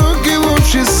лучший друг и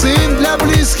лучший сын для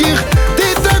близких,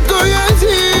 ты такой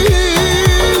один.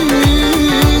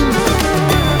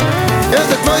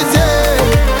 Это твой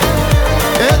день,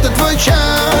 это твой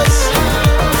час,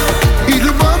 и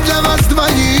любовь для вас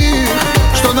двоих,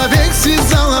 что навек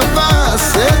связала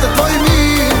вас. Это твой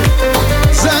мир,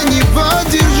 за него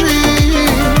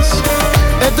держись.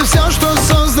 Это все, что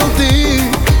создал ты,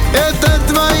 это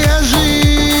твоя жизнь.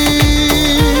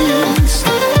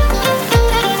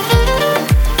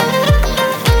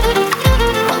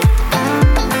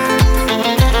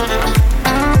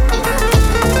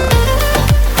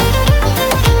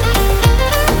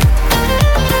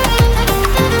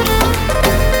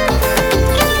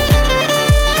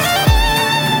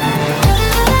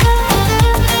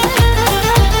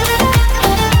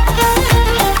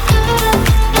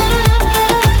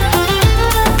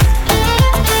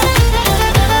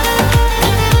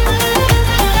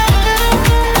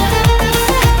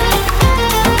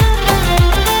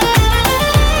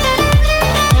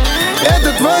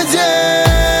 Это твой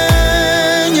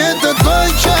день, это твой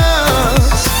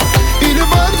час, и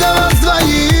любовь для вас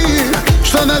двоих,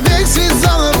 что навек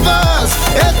связала вас.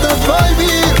 Это твой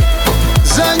мир,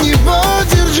 за него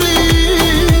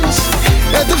держись.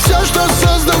 Это все, что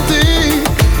создал ты,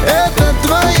 это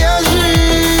твоя жизнь.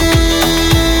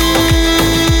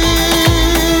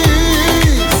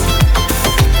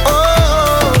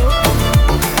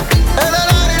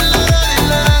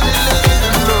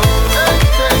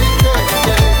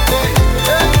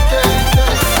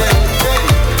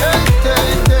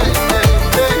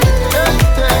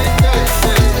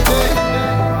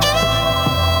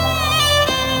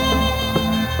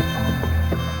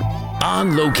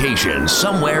 On location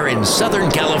somewhere in Southern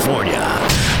California.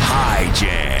 High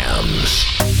Jams.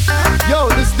 Yo,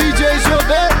 this DJ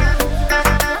Jovet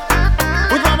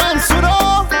with my man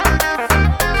Sudo.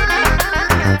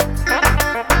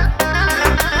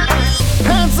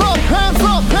 Hands up, hands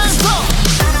up, hands up.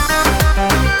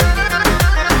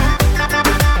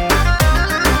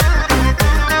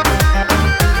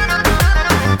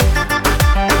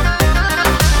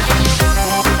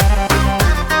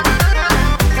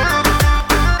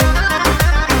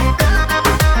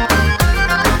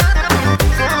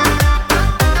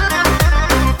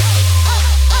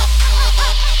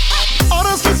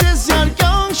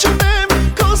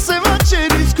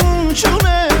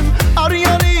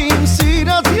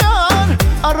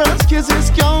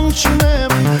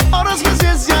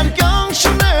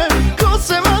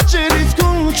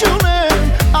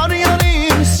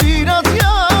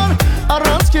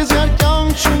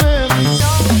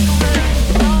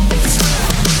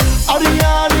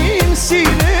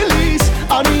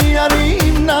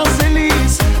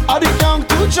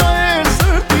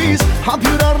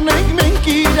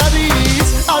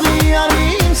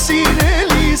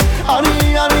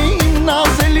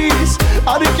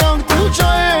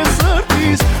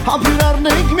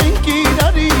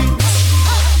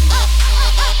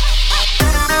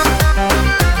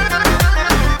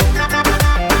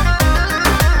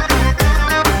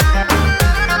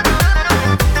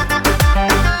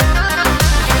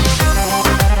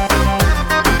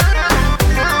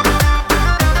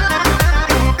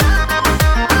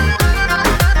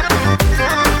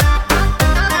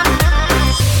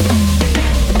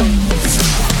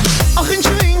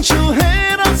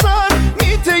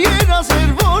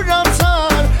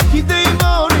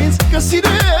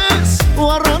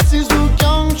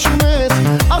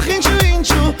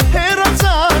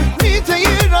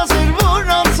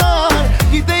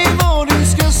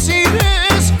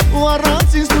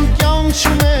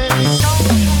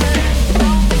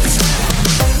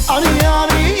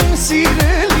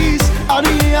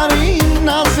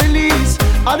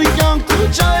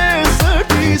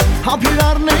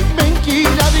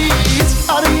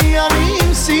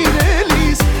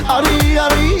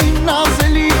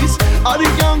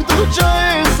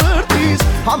 joy zërtis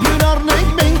Hampjunar nek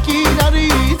menki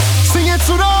narit Sing it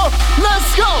to the,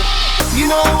 let's go. You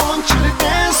know I want you to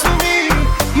dance with me.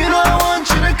 You know I want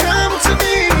you to come to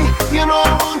me. You know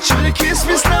I want you to kiss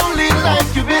me slowly like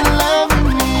you've been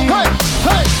loving me. Hey,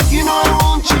 hey. You know I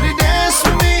want you to dance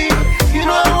with me. You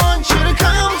know I want you to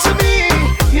come to me.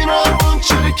 You know I want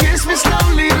you to kiss me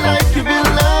slowly like you've been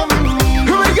loving me.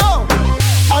 Here we go.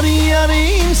 Ani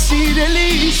anim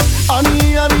sirelis,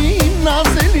 ani anim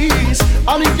nazelis,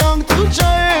 ani young to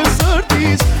joy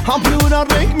zërtis, hampjunar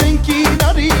nek menki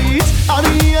narit.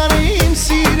 Ani anim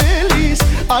sirelis,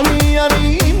 ani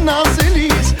anim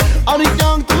nazelis, ani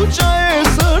young to joy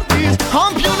zërtis,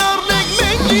 hampjunar nek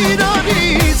menki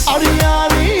narit. Ani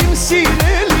anim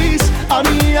sirelis,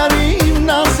 ani anim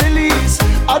nazelis,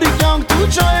 ani young to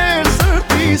joy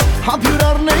zërtis,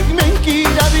 hampjunar nek menki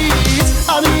narit.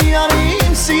 Ani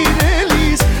anim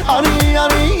sirelis, ani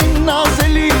anim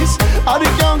nazelis, ani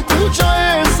young to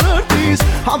joy zërtis,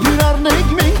 hampjunar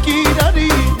nek menki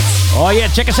narit. Oh, yeah.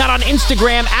 Check us out on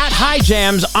Instagram at High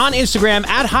Jams. On Instagram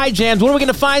at High Jams. What are we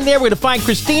going to find there? We're going to find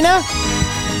Christina.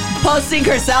 Posting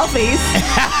her selfies.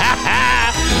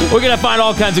 We're going to find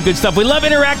all kinds of good stuff. We love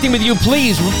interacting with you.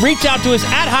 Please reach out to us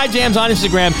at High Jams on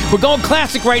Instagram. We're going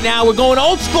classic right now. We're going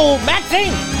old school.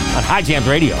 Maxine on High Jams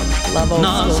Radio. Love old school.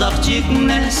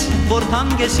 Նազավջիկնես, որ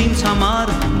թանկ ես ինձ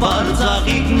համար,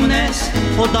 բարձաղիկնես,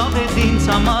 հոդավետ ինձ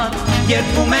համար,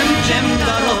 երբում եմ չեմ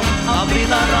կարող,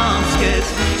 ապրիլ առանց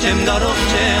կեզ, չեմ կարող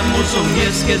չեմ ուզում,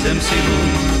 ես կեզ եմ սիրում,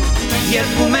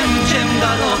 երբում եմ չեմ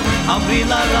կարող,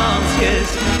 ապրիլ առանց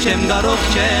կեզ, չեմ կարող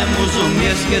չեմ ուզում,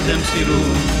 ես կեզ եմ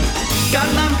սիրում,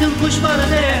 Կարնանքն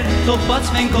խուշվարներ, թող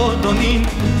բացվեն քո տոնին,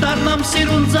 դառնամ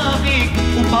սիրուն ծաղիկ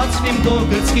ու բացվիմ քո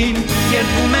գծքին,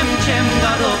 երբում եմ չեմ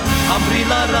կարող,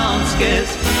 ապրիլ առանց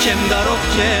կեզ, չեմ կարող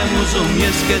չեմ ուզում,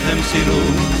 ես կեզ եմ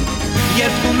սիրում,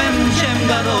 երբում եմ չեմ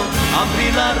կարող,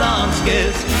 ապրիլ առանց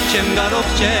կեզ, չեմ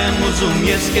կարող չեմ ուզում,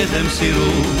 ես կեզ եմ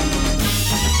սիրում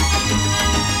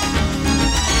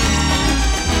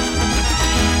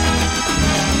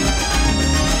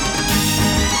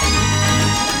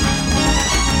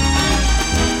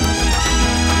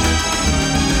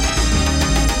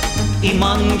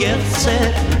Իման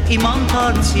գեղցեր, իման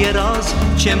թարց երազ,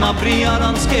 չեմ ապրի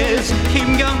առանց կեզ, իմ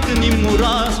կյանքն իմ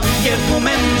մուրազ, երբում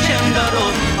եմ չեմ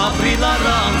կարող, ապրիլ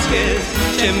առանց կեզ,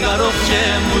 չեմ կարող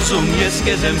չեմ ուզում, ես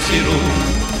կեզ եմ սիրում,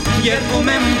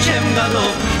 երբում եմ չեմ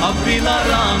կարող, ապրիլ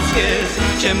առանց կեզ,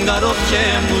 չեմ կարող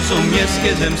չեմ ուզում, ես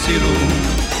կեզ եմ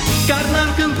սիրում,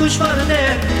 Կարնանքն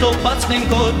խուշվարներ, թող բացվեն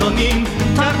քո տոնին,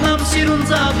 թարնամ սիրուն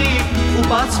ծաղիկ ու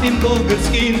բացվիմ քո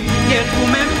գծքին,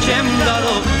 երբում եմ չեմ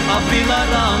կարող, ապրիլ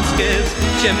առանց կեզ,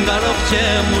 չեմ կարող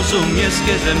չեմ ուզում, ես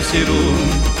կեզ եմ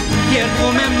սիրում,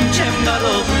 երբում եմ չեմ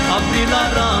կարող, ապրիլ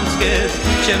առանց կեզ,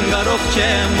 չեմ կարող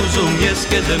չեմ ուզում, ես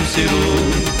կեզ եմ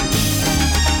սիրում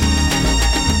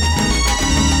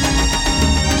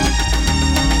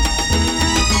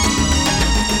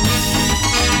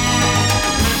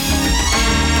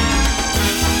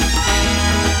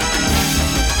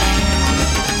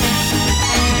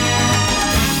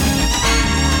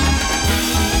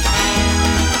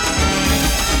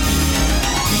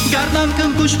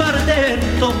Կարնանքն խուշվարներ,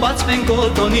 թող բացվեն քո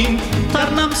տոնին,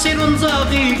 թարնամ սիրուն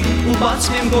ծաղիկ ու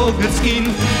բացվեմ քո գծքին,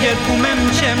 երբում եմ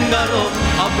չեմ կարող,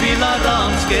 ապրիլ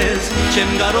առանց կեզ,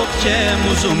 չեմ կարող չեմ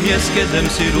ուզում, ես կեզ եմ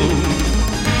սիրում,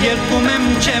 երբում եմ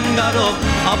չեմ կարող,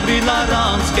 ապրիլ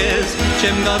առանց կեզ,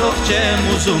 չեմ կարող չեմ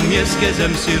ուզում, ես կեզ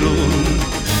եմ սիրում,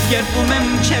 երբում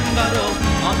եմ չեմ կարող,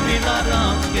 ապրիլ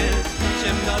առանց կեզ,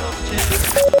 չեմ կարող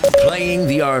չեմ Playing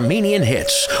the Armenian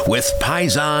hits with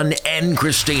Paisan and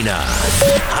Christina.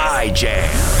 High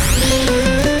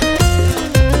Jam.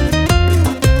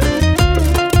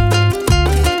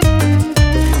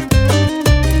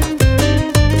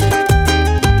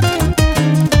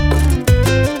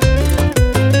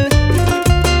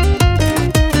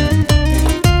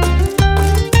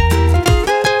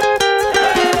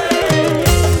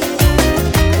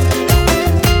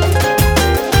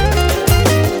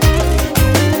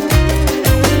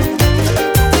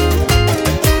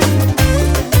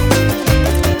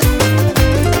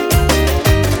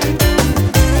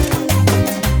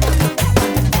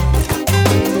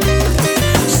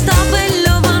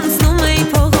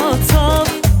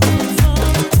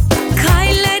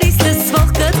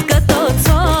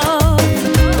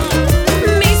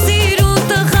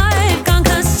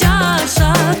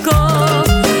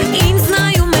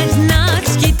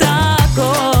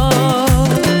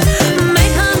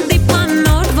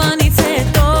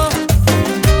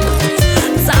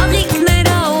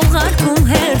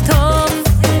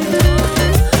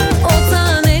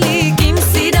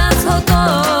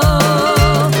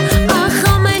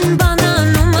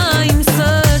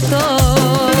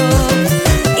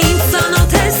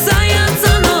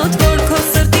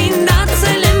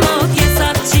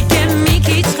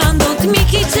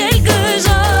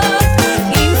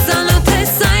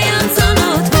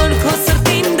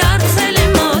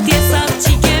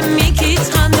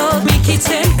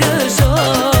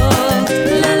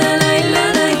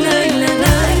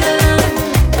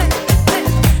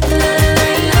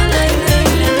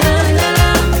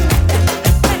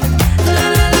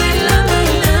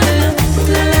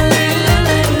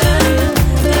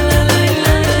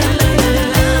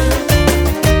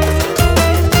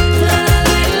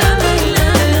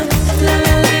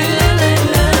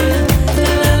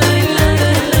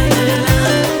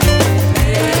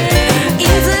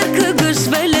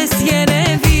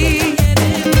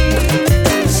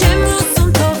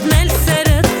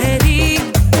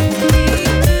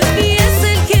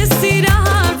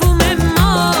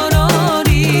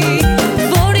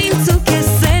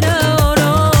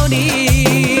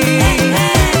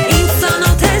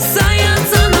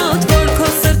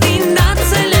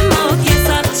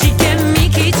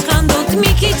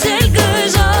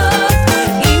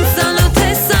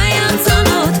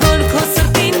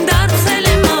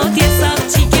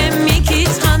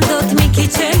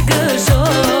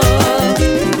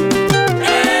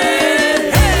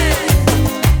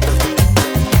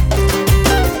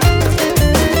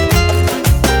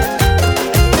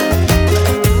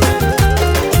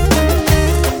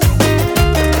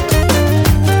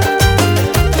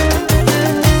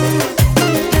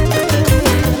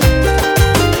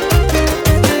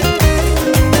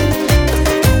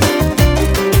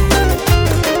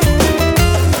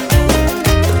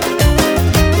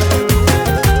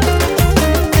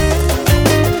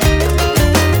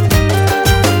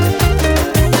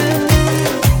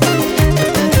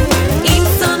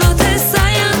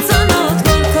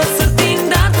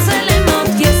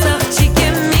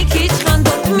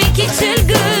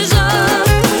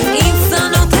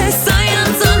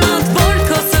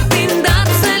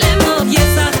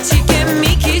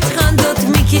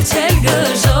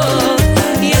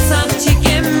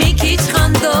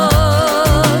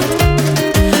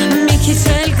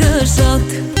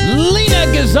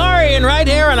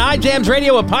 Jams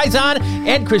Radio with Paisan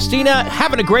and Christina,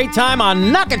 having a great time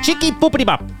on Nakachiki Poopity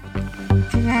Bop.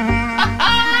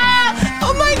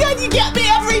 Oh my God, you get me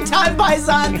every time,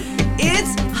 Paisan.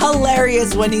 It's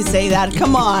hilarious when you say that.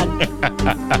 Come on.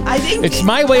 I think It's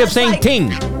my way of saying ting.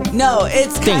 No,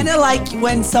 it's Ting. kind of like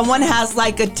when someone has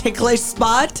like a ticklish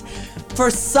spot.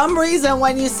 For some reason,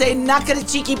 when you say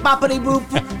nakachiki papari boop,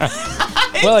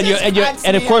 Well,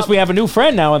 and of course, we have a new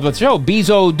friend now on the show,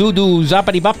 Bizo Dudu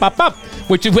Zappity Bop Bop Bop,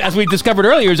 which, as we discovered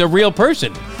earlier, is a real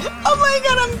person. Oh my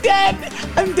God, I'm dead.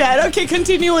 I'm dead. Okay,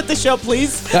 continue with the show,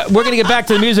 please. We're going to get back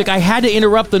to the music. I had to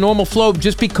interrupt the normal flow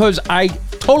just because I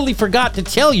totally forgot to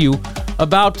tell you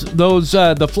about those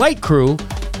the flight crew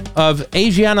of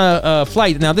Asiana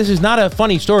flight. Now, this is not a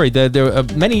funny story.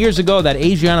 Many years ago, that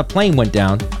Asiana plane went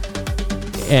down,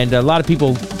 and a lot of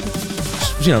people,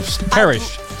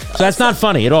 perished. So that's not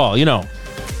funny at all,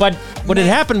 But what had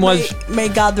happened was... May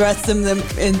God rest them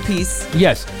in peace.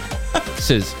 Yes.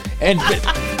 And...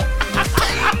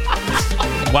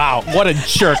 Wow, what a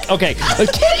jerk. Okay.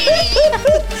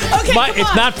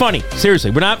 It's not funny.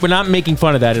 Seriously, we're not making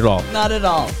fun of that at all. Not at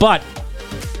all. But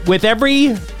with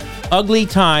every ugly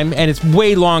time, and it's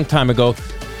way long time ago,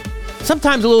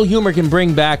 sometimes a little humor can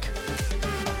bring back,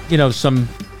 some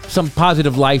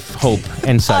positive life, hope,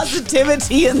 and such.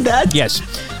 Positivity in that. Yes.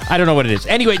 I don't know what it is.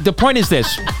 Anyway, the point is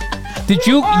this. Did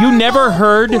you never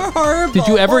heard? Did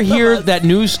you ever hear that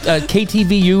news?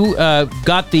 KTVU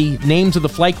got the names of the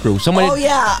flight crew. Someone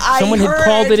had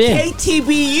called it in.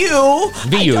 KTVU.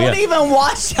 VU, I don't even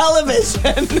watch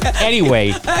television.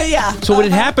 Anyway, yeah. So what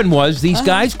had happened was these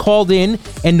guys called in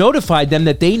and notified them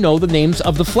that they know the names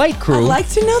of the flight crew. I'd like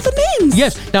to know the names.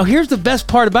 Yes. Now here's the best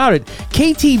part about it.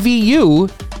 KTVU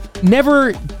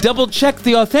never double-checked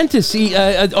the authentic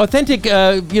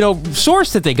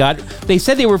source that they got. They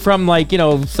said they were from,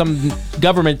 some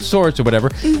government source or whatever.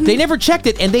 Mm-hmm. They never checked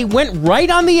it, and they went right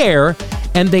on the air,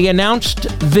 and they announced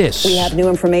this. We have new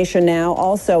information now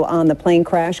also on the plane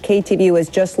crash. KTVU has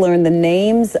just learned the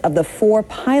names of the 4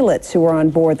 pilots who were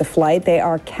on board the flight. They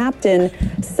are Captain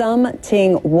Sum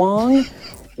Ting Wong,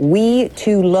 Wee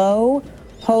Tu Lo,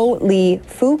 Ho Lee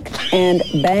Fook, and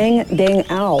Bang Ding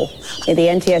Ao. The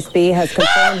NTSB has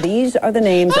confirmed these are the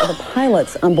names of the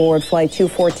pilots on board Flight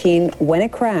 214 when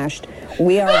it crashed.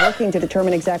 We are working to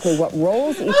determine exactly what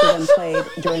roles each of them played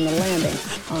during the landing.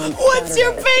 What's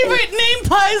your favorite name,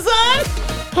 Paisan?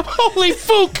 Holy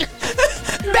Fook!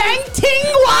 Bang Ting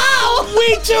Wow!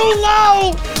 We too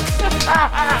low!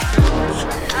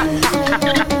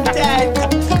 Dead.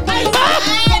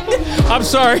 I'm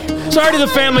sorry. Sorry to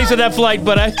the families of that flight,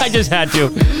 but I just had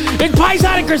to. It's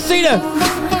Paisan and Christina.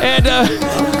 And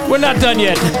we're not done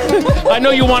yet. I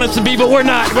know you want us to be, but we're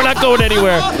not. We're not going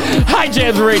anywhere. Hi,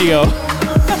 Jams Radio.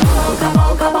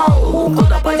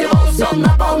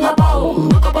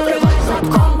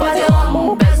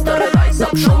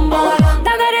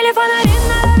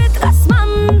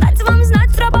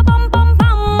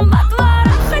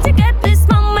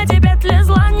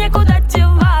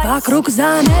 Вокруг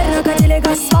замер, накатили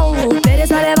гасфол.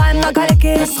 Перезаливаем на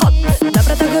кальке исход.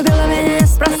 Доброта губила меня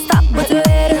неспроста. Будь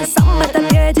уверен, сам это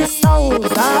пьедестал.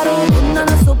 Заруби на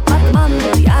носу подман.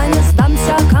 Я не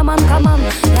сдамся, каман, каман.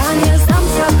 Я не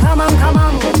сдамся, каман,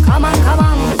 каман. Каман,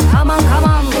 каман, каман,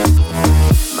 каман.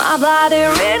 My bloody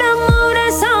rhythm of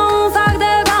the sound. Fuck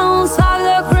the guns, fuck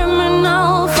the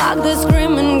criminal. Fuck the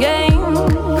screaming game.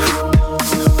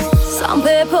 Some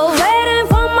people waiting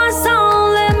for my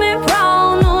song. Let me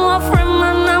proud. No, I'm free,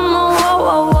 man. I'm a whoa,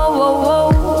 whoa, whoa,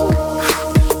 whoa, whoa.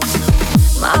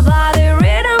 My body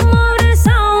rhythm of the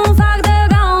sound. Fuck the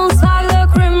guns, fuck the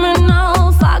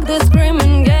criminal. Fuck the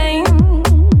screaming game.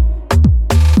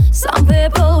 Some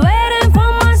people waiting for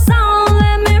my song.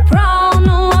 Let me proud.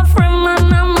 No, I'm free,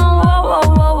 man. I'm a whoa, whoa,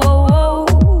 whoa,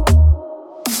 whoa.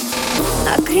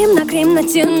 На крем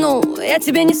натяну. Я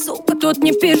тебе не сука, тут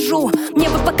не пижу. Мне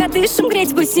бы пока дышим,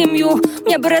 греть бы семью.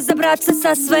 Мне бы разобраться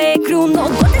со своей крю. Но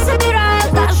годы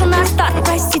забирают даже на старт.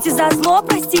 Простите за зло,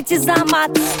 простите за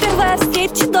мат. Первая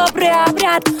встреча, добрый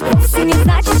обряд. Вовсе не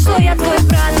значит, что я твой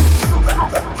брат.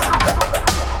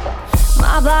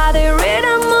 My bloody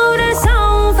rhythm of the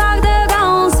sound. Fuck the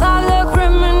guns, fuck the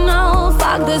criminal.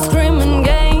 Fuck the screaming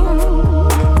game.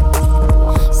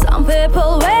 Some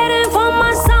people waiting for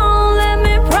my song. Let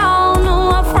me proud.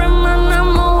 No, I'm free, man.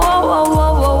 I'm a whoa, whoa,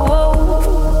 whoa, whoa,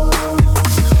 whoa.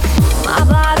 My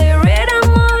body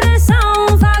rhythm of the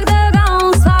sound. Fuck the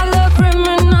guns, fuck the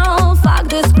criminal. Fuck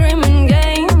the screaming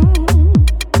game.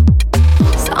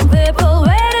 Some people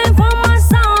waiting for my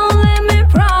song. Let me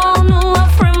proud. No, I'm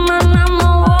free, man. I'm a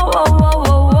whoa, whoa, whoa,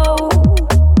 whoa, whoa.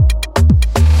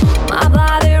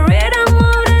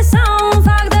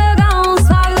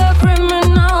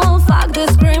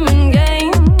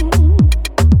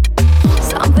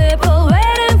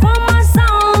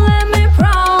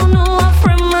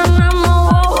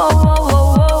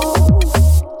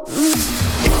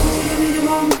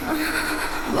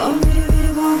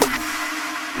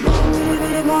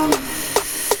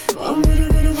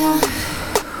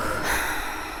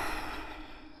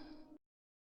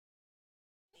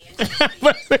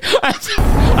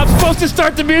 I'm supposed to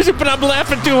start the music, but I'm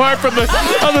laughing too hard from the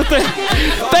other thing.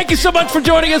 Thank you so much for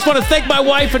joining us. I want to thank my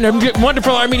wife and her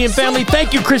wonderful Armenian family.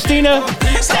 Thank you, Christina.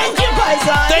 Thank you,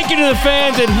 Paisan. Thank you to the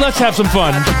fans, and let's have some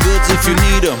fun. The goods if you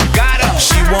need them.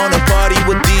 She wanna party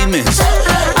with demons.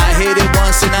 I hit it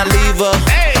once and I leave her.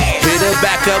 Hit her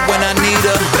back up when I need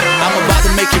her. I'm about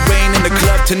to make it rain in the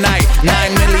club tonight. 9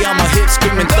 milli on my hip,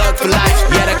 screaming thug for life.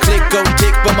 Yeah, that click go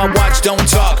tick, but my watch don't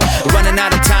talk. Running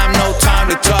out of time, no time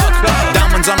to talk.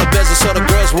 Diamonds on the bezel, so the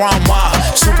girls run wild.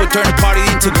 Super turn the party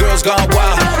into girls gone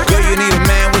wild. Girl, you need a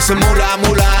man with some moolah,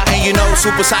 moolah. And you know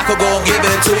Super Psycho gon' give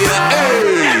it to you.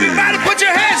 Hey. Everybody put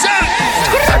your hands up.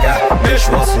 حاجة مش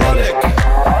واصلة لك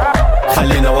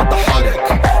خليني اوضحها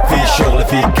لك في شغل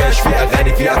في كاش في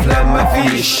اغاني في افلام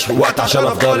مفيش وقت عشان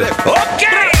افضلك اوكي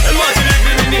الوقت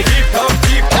يجري مني هيب هوب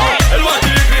هيب هوب الوقت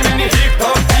يجري مني هيب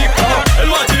هوب هيب هوب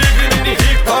الوقت يجري مني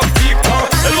هيب هوب هيب هوب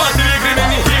الوقت يجري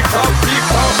مني هيب هوب هيب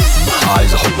هوب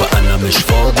عايز حب انا مش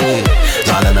فاضي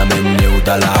زعلانة مني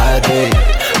وده العادي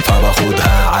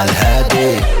فباخدها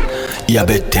عالهادي يا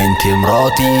بت انتي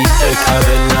مراتي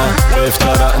اتقابلنا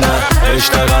افترقنا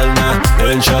اشتغلنا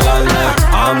انشغلنا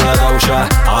عاملة دوشة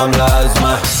عاملة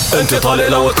أزمة انت طالق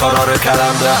لو اتكرر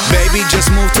الكلام ده Baby just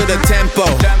move to the tempo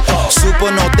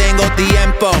Super no tengo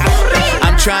tiempo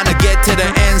I'm trying to get to the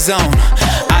end zone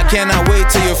I cannot wait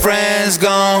till your friends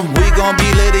gone We gon' be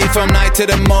litty from night to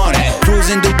the morning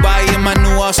Cruising Dubai in my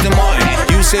new Austin Martin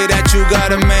You say that you got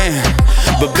a man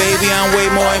But baby I'm way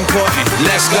more important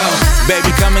Let's go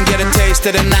Baby come and get a taste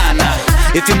of the nana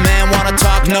If your man wanna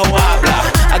talk no habla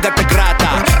I got the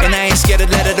grata And I ain't scared to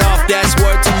let it off That's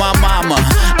word to my mama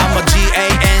I'm a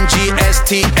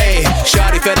G-A-N-G-S-T-A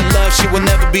Shawty fell in love she will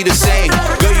never be the same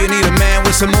Girl you need a man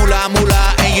with some moolah moolah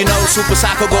And you know Super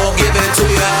Psycho gon' give it to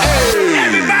you hey.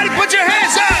 Everybody put your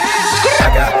hands up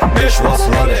حاجة مش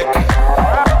واصلة لك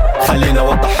خليني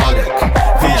اوضحها لك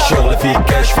في شغل في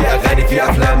كاش في اغاني في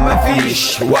افلام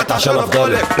مفيش وقت عشان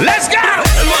افضلك Let's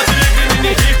go الوقت يجري مني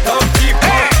هيب هوب هيب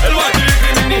هوب الوقت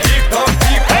يجري مني هيب هوب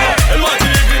هيب هوب الوقت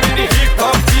يجري مني هيب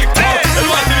هوب هيب هوب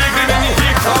الوقت يجري مني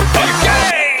هيب هوب هيب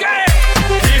هوب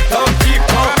هيب هوب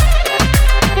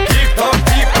هيب هوب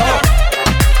هيب هوب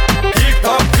هيب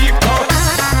هوب هيب هوب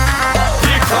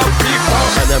هيب هوب هيب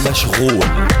هوب انا مشغول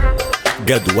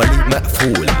جدولي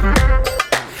مقفول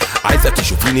عايزة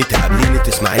تشوفيني تقابليني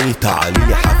تسمعيني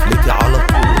تعالي حفلتي على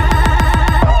طول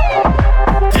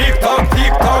تيك توك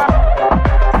تيك توك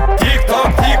تيك توك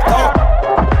تيك توك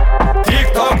تيك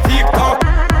توك تيك توك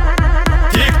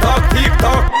تيك توك تيك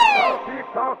توك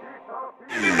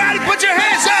Everybody put your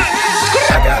hands up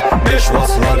حاجة مش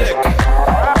واصلة لك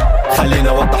خليني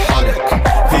اوضحها لك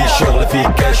في شغل في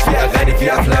كاش في اغاني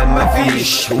في افلام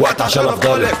مفيش وقت عشان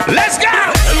افضلك Let's go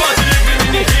الوقت يجري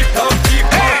مني هيب هوب هيب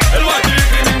هوب الوقت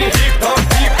يجري مني هيب هوب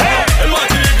هيب هوب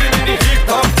الوقت يجري مني هيب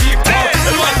هوب هيب هوب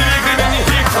الوقت يجري مني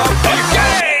هيب هوب هيب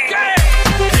هوب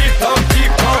هيب هوب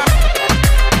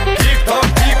هيب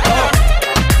هوب هيب هوب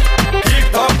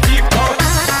هيب هوب هيب هوب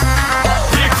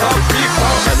هيب هوب هيب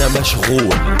هوب انا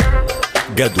مشغول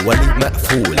جدولي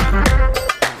مقفول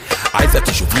عايزة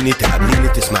تشوفيني تقابليني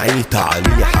تسمعيني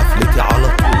تعالي حفلتي على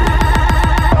طول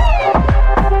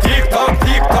تيك توك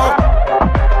تيك توك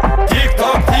تيك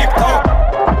توك تيك توك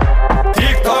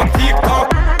تيك توك تيك توك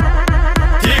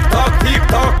تيك توك تيك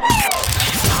توك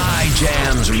High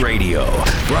Jams Radio,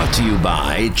 brought to you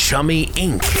by Chummy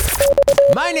Inc.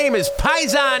 My name is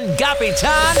Paisan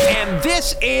Gapitan, and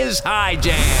this is High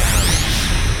Jams.